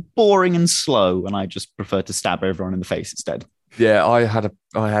boring and slow, and I just prefer to stab everyone in the face instead. Yeah, I had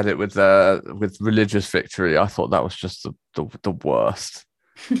it with religious victory. I thought that was just the worst.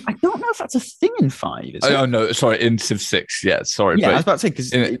 I don't know if that's a thing in 5. Oh no, sorry, in Civ 6. Yeah, sorry. Yeah, I was about to say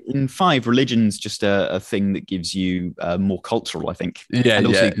because in 5, religion's just a thing that gives you more cultural, I think. Yeah, and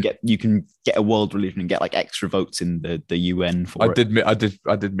also you can get a world religion and get like extra votes in the UN for it.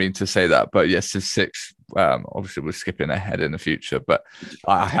 I did mean to say that, but yes, Civ 6. Obviously, we're skipping ahead in the future, but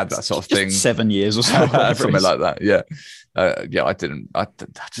I had that sort of thing. 7 years or so, something like that. Yeah, I didn't. I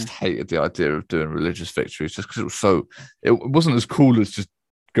just hated the idea of doing religious victories just because it wasn't as cool as just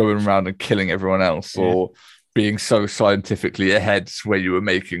going around and killing everyone else or being so scientifically ahead where you were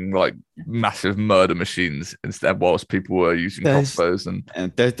making like massive murder machines instead whilst people were using crossbows. And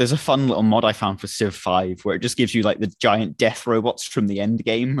there's a fun little mod I found for Civ 5 where it just gives you like the giant death robots from the end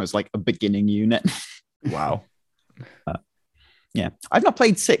game as like a beginning unit. Wow. I've not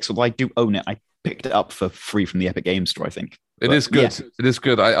played 6, although I do own it. I picked it up for free from the Epic Games Store, I think. It is good. It is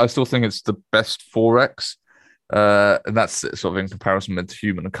good. I still think it's the best 4X. And that's sort of in comparison with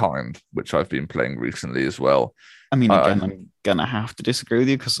Humankind, which I've been playing recently as well. I mean, again, I'm gonna have to disagree with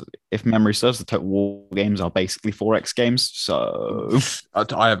you because if memory serves, the Total War games are basically 4X games. So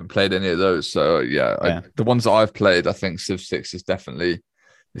I haven't played any of those. So the ones that I've played, I think Civ 6 is definitely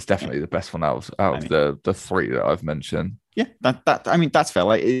the best one out of the 3 that I've mentioned. Yeah, that's fair.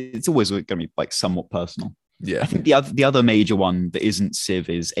 Like, it's always going to be like somewhat personal. Yeah, I think the other major one that isn't Civ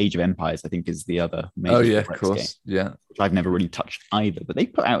is Age of Empires. I think is the other major. Oh yeah, of course. Game, which I've never really touched either. But they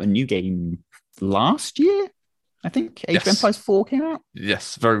put out a new game last year. I think Age of Empires 4 came out.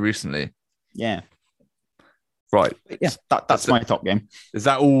 Yes, very recently. Yeah. Right. Yeah, that's my top game. Is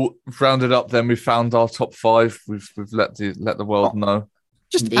that all rounded up? Then we found our top 5. We've let the world know.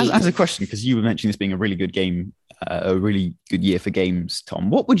 Just as a question, because you were mentioning this being a really good game, a really good year for games,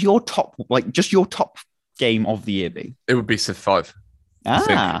 Tom. What would your top game of the year be? It would be Civ 5.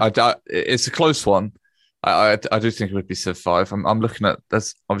 It's a close one. I do think it would be Civ 5. I'm looking at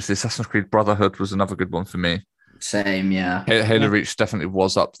that's obviously Assassin's Creed Brotherhood was another good one for me. Same, yeah. Halo Reach definitely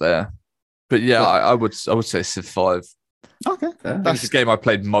was up there, but I would say Civ 5. Okay, that's the game I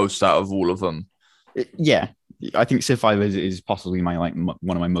played most out of all of them. Yeah, I think Civ 5 is possibly my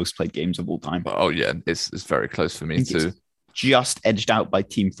one of my most played games of all time. Oh yeah, it's very close for me too. Just edged out by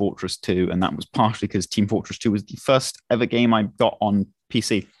Team Fortress 2, and that was partially because Team Fortress 2 was the first ever game I got on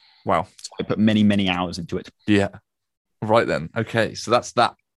PC. Wow. So I put many, many hours into it. Yeah. Right then. Okay. So that's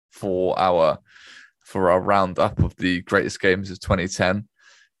that for our roundup of the greatest games of 2010.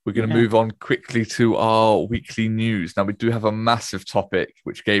 We're going to move on quickly to our weekly news. Now, we do have a massive topic,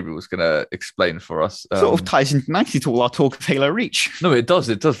 which Gabriel was going to explain for us. Sort of ties in nicely to all our talk of Halo Reach. No, it does.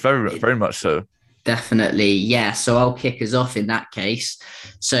 It does very, very much so. Definitely. Yeah. So I'll kick us off in that case.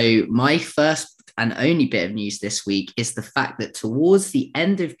 So my first and only bit of news this week is the fact that towards the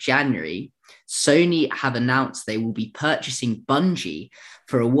end of January, Sony have announced they will be purchasing Bungie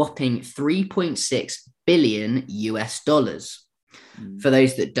for a whopping $3.6 billion US. For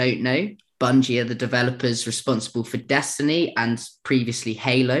those that don't know, Bungie are the developers responsible for Destiny and previously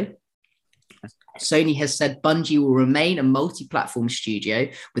Halo. Sony has said Bungie will remain a multi-platform studio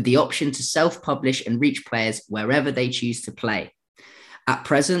with the option to self-publish and reach players wherever they choose to play. At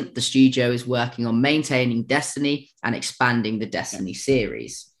present, the studio is working on maintaining Destiny and expanding the Destiny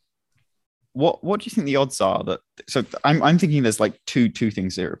series. What do you think the odds are that? So I'm thinking there's like two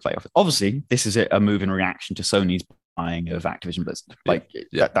things here to play off. Obviously, this is a move in reaction to Sony's of Activision Blizzard. Like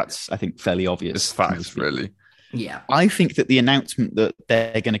that's I think fairly obvious. It's facts, really. Yeah, I think that the announcement that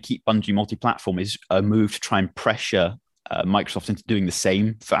they're going to keep Bungie multi-platform is a move to try and pressure Microsoft into doing the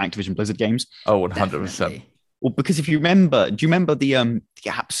same for Activision Blizzard games. Oh, 100%. definitely. Well, because if you remember, do you remember the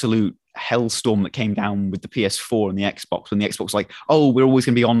absolute hellstorm that came down with the PS4 and the Xbox when the Xbox was like, oh, we're always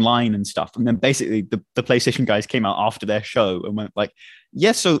going to be online and stuff. And then basically the PlayStation guys came out after their show and went like,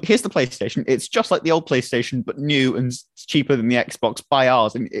 yes, so here's the PlayStation. It's just like the old PlayStation, but new and cheaper than the Xbox. Buy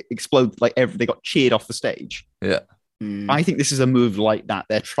ours. And it exploded like they got cheered off the stage. Yeah. I think this is a move like that.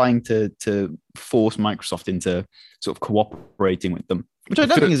 They're trying to force Microsoft into sort of cooperating with them, which I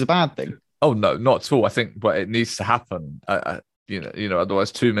don't think is a bad thing. Oh no, not at all. I think, but it needs to happen. You know,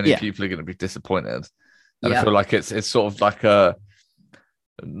 otherwise too many people are going to be disappointed. And I feel like it's sort of like a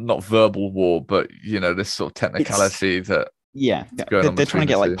not verbal war, but you know, this sort of technicality they're trying to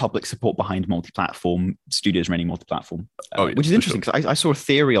get like public support behind multi-platform studios running multi-platform, which is interesting because I saw a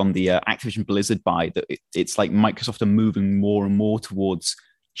theory on the Activision Blizzard buy that it's like Microsoft are moving more and more towards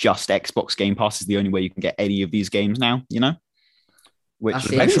just Xbox Game Pass is the only way you can get any of these games now. You know. Which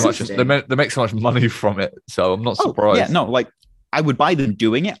they make so much money from it, so I'm not surprised. Yeah, no, like I would buy them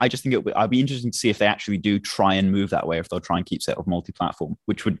doing it. I just think I'd be interested to see if they actually do try and move that way, if they'll try and keep set of multi-platform,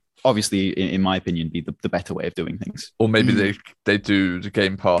 which would obviously, in my opinion, be the better way of doing things. Or maybe they do the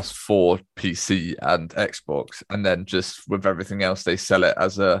Game Pass for PC and Xbox, and then just with everything else, they sell it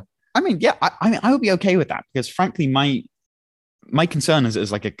as a. I mean, yeah, I would be okay with that because, frankly, my concern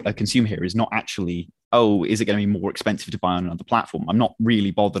as like a consumer here is not actually, oh, is it going to be more expensive to buy on another platform? I'm not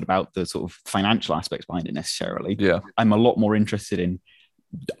really bothered about the sort of financial aspects behind it necessarily. Yeah. I'm a lot more interested in,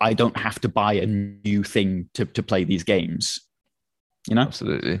 I don't have to buy a new thing to play these games. You know?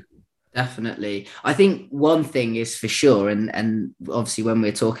 Absolutely. Definitely. I think one thing is for sure, and obviously when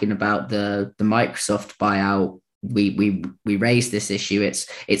we're talking about the Microsoft buyout, we raised this issue.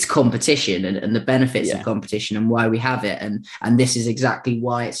 It's competition and the benefits of competition and why we have it, and this is exactly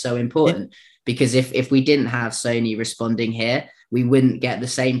why it's so important. Because if we didn't have Sony responding here, we wouldn't get the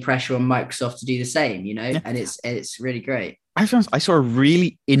same pressure on Microsoft to do the same, you know. And it's really great. I saw a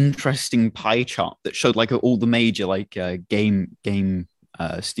really interesting pie chart that showed like all the major like game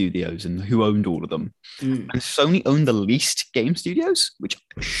studios and who owned all of them, and Sony owned the least game studios, which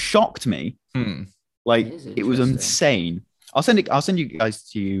shocked me. Like it was insane. I'll send you guys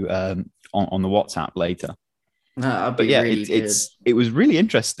to you on the WhatsApp later. But yeah, really it was really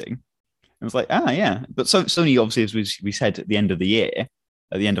interesting. It was like, but so Sony obviously, as we said at the end of the year,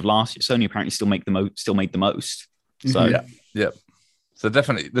 at the end of last year, Sony apparently still made the most. So yeah. So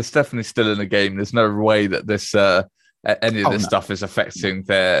there's definitely still in the game. There's no way that this any of this stuff is affecting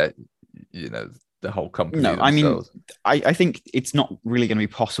their, you know, the whole company. No, themselves. I mean, I think it's not really going to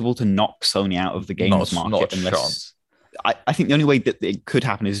be possible to knock Sony out of the games market unless. I think the only way that it could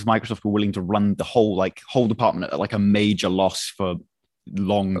happen is if Microsoft were willing to run the whole department at like a major loss for a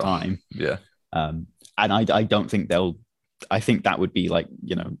long time. And I don't think they'll. I think that would be like,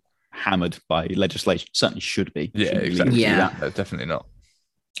 you know, hammered by legislation. Certainly should be. Yeah, exactly. No, definitely not.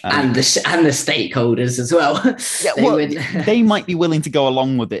 And the stakeholders as well. They might be willing to go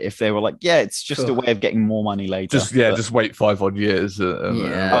along with it if they were like, it's just a way of getting more money later. Just wait 5 odd years.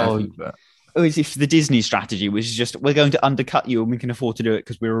 If the Disney strategy was just, we're going to undercut you and we can afford to do it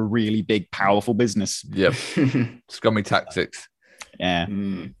because we're a really big, powerful business. Yep. Scummy tactics. Yeah.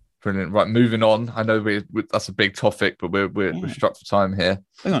 Brilliant. Right, moving on. I know that's a big topic, but we're strapped for time here.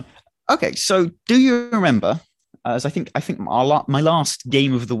 Hang on. Okay, so do you remember? As I think my last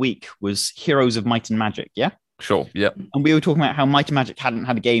game of the week was Heroes of Might and Magic. Yeah. Sure. Yep. And we were talking about how Might and Magic hadn't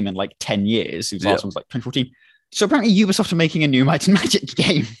had a game in like 10 years. His last one was like 2014. So apparently Ubisoft are making a new Might and Magic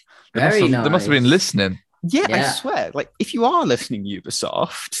game. Very nice. They must have been listening. Yeah, I swear. Like, if you are listening,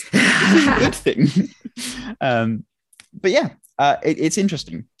 Ubisoft, it's a good thing. But yeah, it's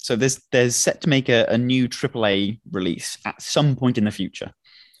interesting. So there's set to make a new AAA release at some point in the future.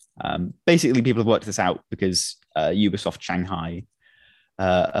 Basically, people have worked this out because Ubisoft Shanghai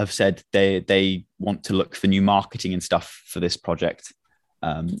have said they want to look for new marketing and stuff for this project.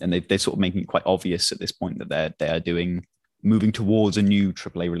 And they're sort of making it quite obvious at this point that they are moving towards a new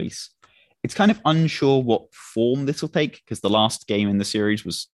AAA release. It's kind of unsure what form this will take because the last game in the series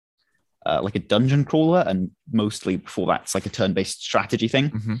was like a dungeon crawler, and mostly before that, it's like a turn-based strategy thing.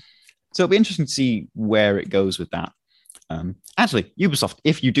 Mm-hmm. So it'll be interesting to see where it goes with that. Actually, Ubisoft,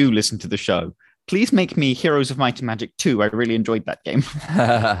 if you do listen to the show, please make me Heroes of Might and Magic 2. I really enjoyed that game.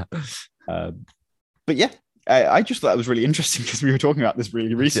 But yeah, I just thought it was really interesting because we were talking about this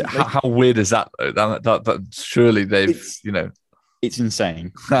really recently. Yeah, how weird is that, though? That surely they've, It's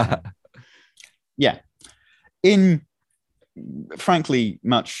insane. Yeah. in frankly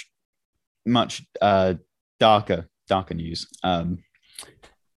much darker news,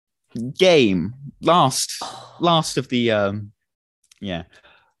 Game last of the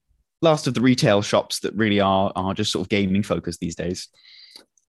retail shops that really are just sort of gaming focused these days.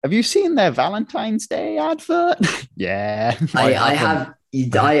 Have you seen their Valentine's Day advert? Yeah, I have.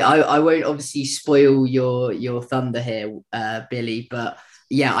 I won't obviously spoil your thunder here, Billy, but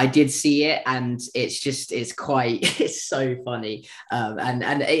yeah, I did see it, and it's so funny,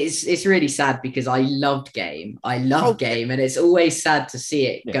 and it's really sad because I loved Game, Game, and it's always sad to see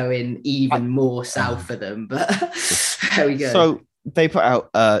it going even more south for them. But there we go. So they put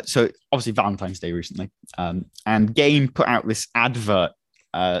out so obviously Valentine's Day recently, and Game put out this advert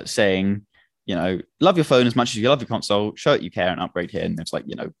saying, love your phone as much as you love your console, show it you care and upgrade here. And it's like,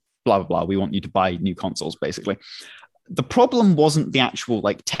 blah, blah, blah. We want you to buy new consoles, basically. The problem wasn't the actual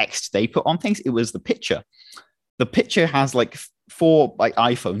text they put on things. It was the picture. The picture has 4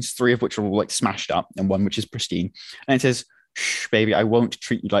 iPhones, 3 of which are all smashed up and 1 which is pristine. And it says, shh, baby, I won't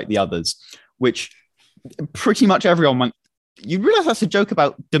treat you like the others, which pretty much everyone went, you realize that's a joke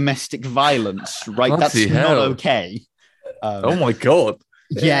about domestic violence, right? Bloody That's not hell. okay. Oh my God.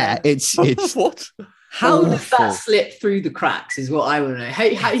 Yeah, it's what? How did that slip through the cracks is what I want to know.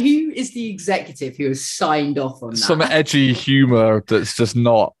 Who is the executive who has signed off on that? Some edgy humor that's just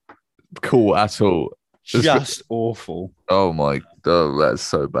not cool at all. Just awful. Oh my God, that's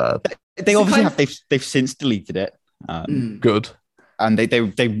so bad. They obviously they've since deleted it. Good. And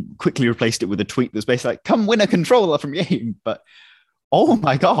they quickly replaced it with a tweet that's basically come win a controller from you. But oh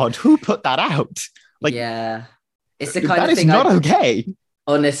my God, who put that out? Yeah. It's the kind that of thing is not okay.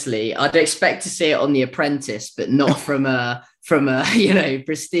 Honestly, I'd expect to see it on The Apprentice, but not from a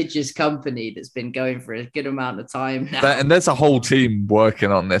prestigious company that's been going for a good amount of time now. And there's a whole team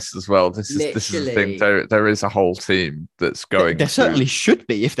working on this as well. This is the thing. There is a whole team that's going. There certainly should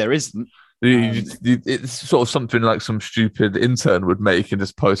be if there isn't. It's sort of something like some stupid intern would make and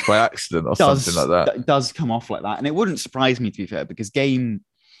just post by accident or something like that. It does come off like that, and it wouldn't surprise me, to be fair, because Game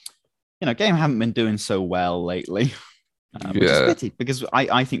haven't been doing so well lately. Which is a pity, because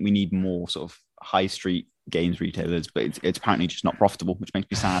I think we need more sort of high street games retailers, but it's apparently just not profitable, which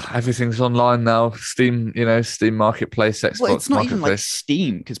makes me sad. Everything's online now. Steam, Steam Marketplace, Xbox well, it's not Marketplace. even like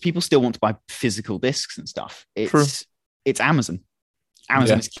Steam, because people still want to buy physical discs and stuff. It's Amazon.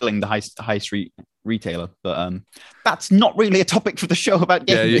 Amazon is killing the high street retailer, but that's not really a topic for the show about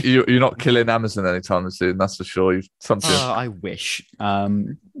gaming. Yeah, you're not killing Amazon anytime soon, that's for sure. I wish.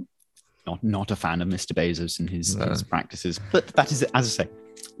 Not a fan of Mr. Bezos and his practices, but that is, as I say,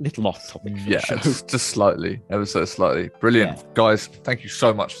 little off topic. Just slightly, ever so slightly. Brilliant, guys! Thank you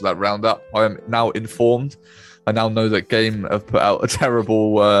so much for that roundup. I am now informed. I now know that Game have put out a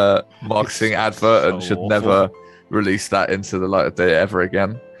terrible marketing advert and should never release that into the light of day ever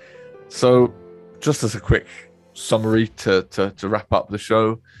again. So, just as a quick summary to wrap up the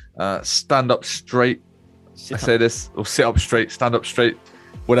show, stand up straight. Sit up straight, stand up straight.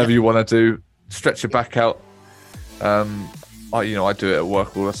 Whatever you want to do, stretch your back out. I do it at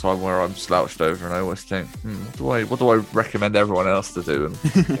work all the time where I'm slouched over and I always think, what do I recommend everyone else to do? And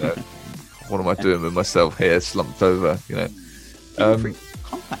what am I doing with myself here, slumped over?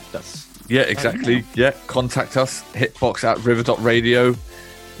 Contact us. Yeah, exactly. Yeah, contact us. Hitbox at river.radio.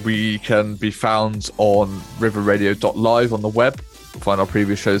 We can be found on riverradio.live on the web. You'll find our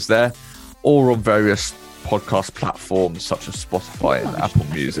previous shows there, or on various podcast platforms such as Spotify and Apple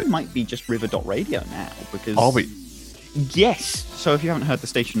Music. It might be just river.radio now, because are we? Yes. So if you haven't heard, the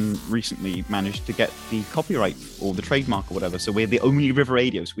station recently managed to get the copyright or the trademark or whatever, so we're the only River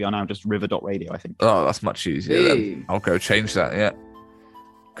Radio, so we are now just river.radio, I think. Oh, that's much easier then. I'll go change that. Yeah,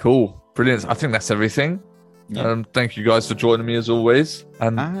 cool, brilliant. I think that's everything. Thank you guys for joining me as always,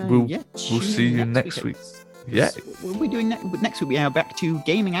 and we'll see you next week. Yeah, what are we doing next week? We are back to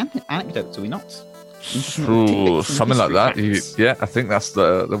gaming anecdotes, are we not? Ooh, something like that. I think that's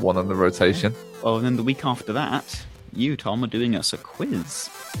the one on the rotation. Oh, and then the week after that, you, Tom, are doing us a quiz.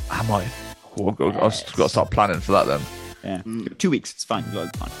 Am I? I've got to start planning for that then. Yeah, 2 weeks. It's fine.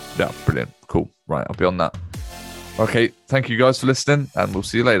 Yeah, brilliant. Cool. Right, I'll be on that. Okay, thank you guys for listening, and we'll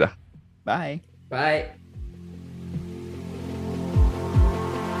see you later. Bye. Bye.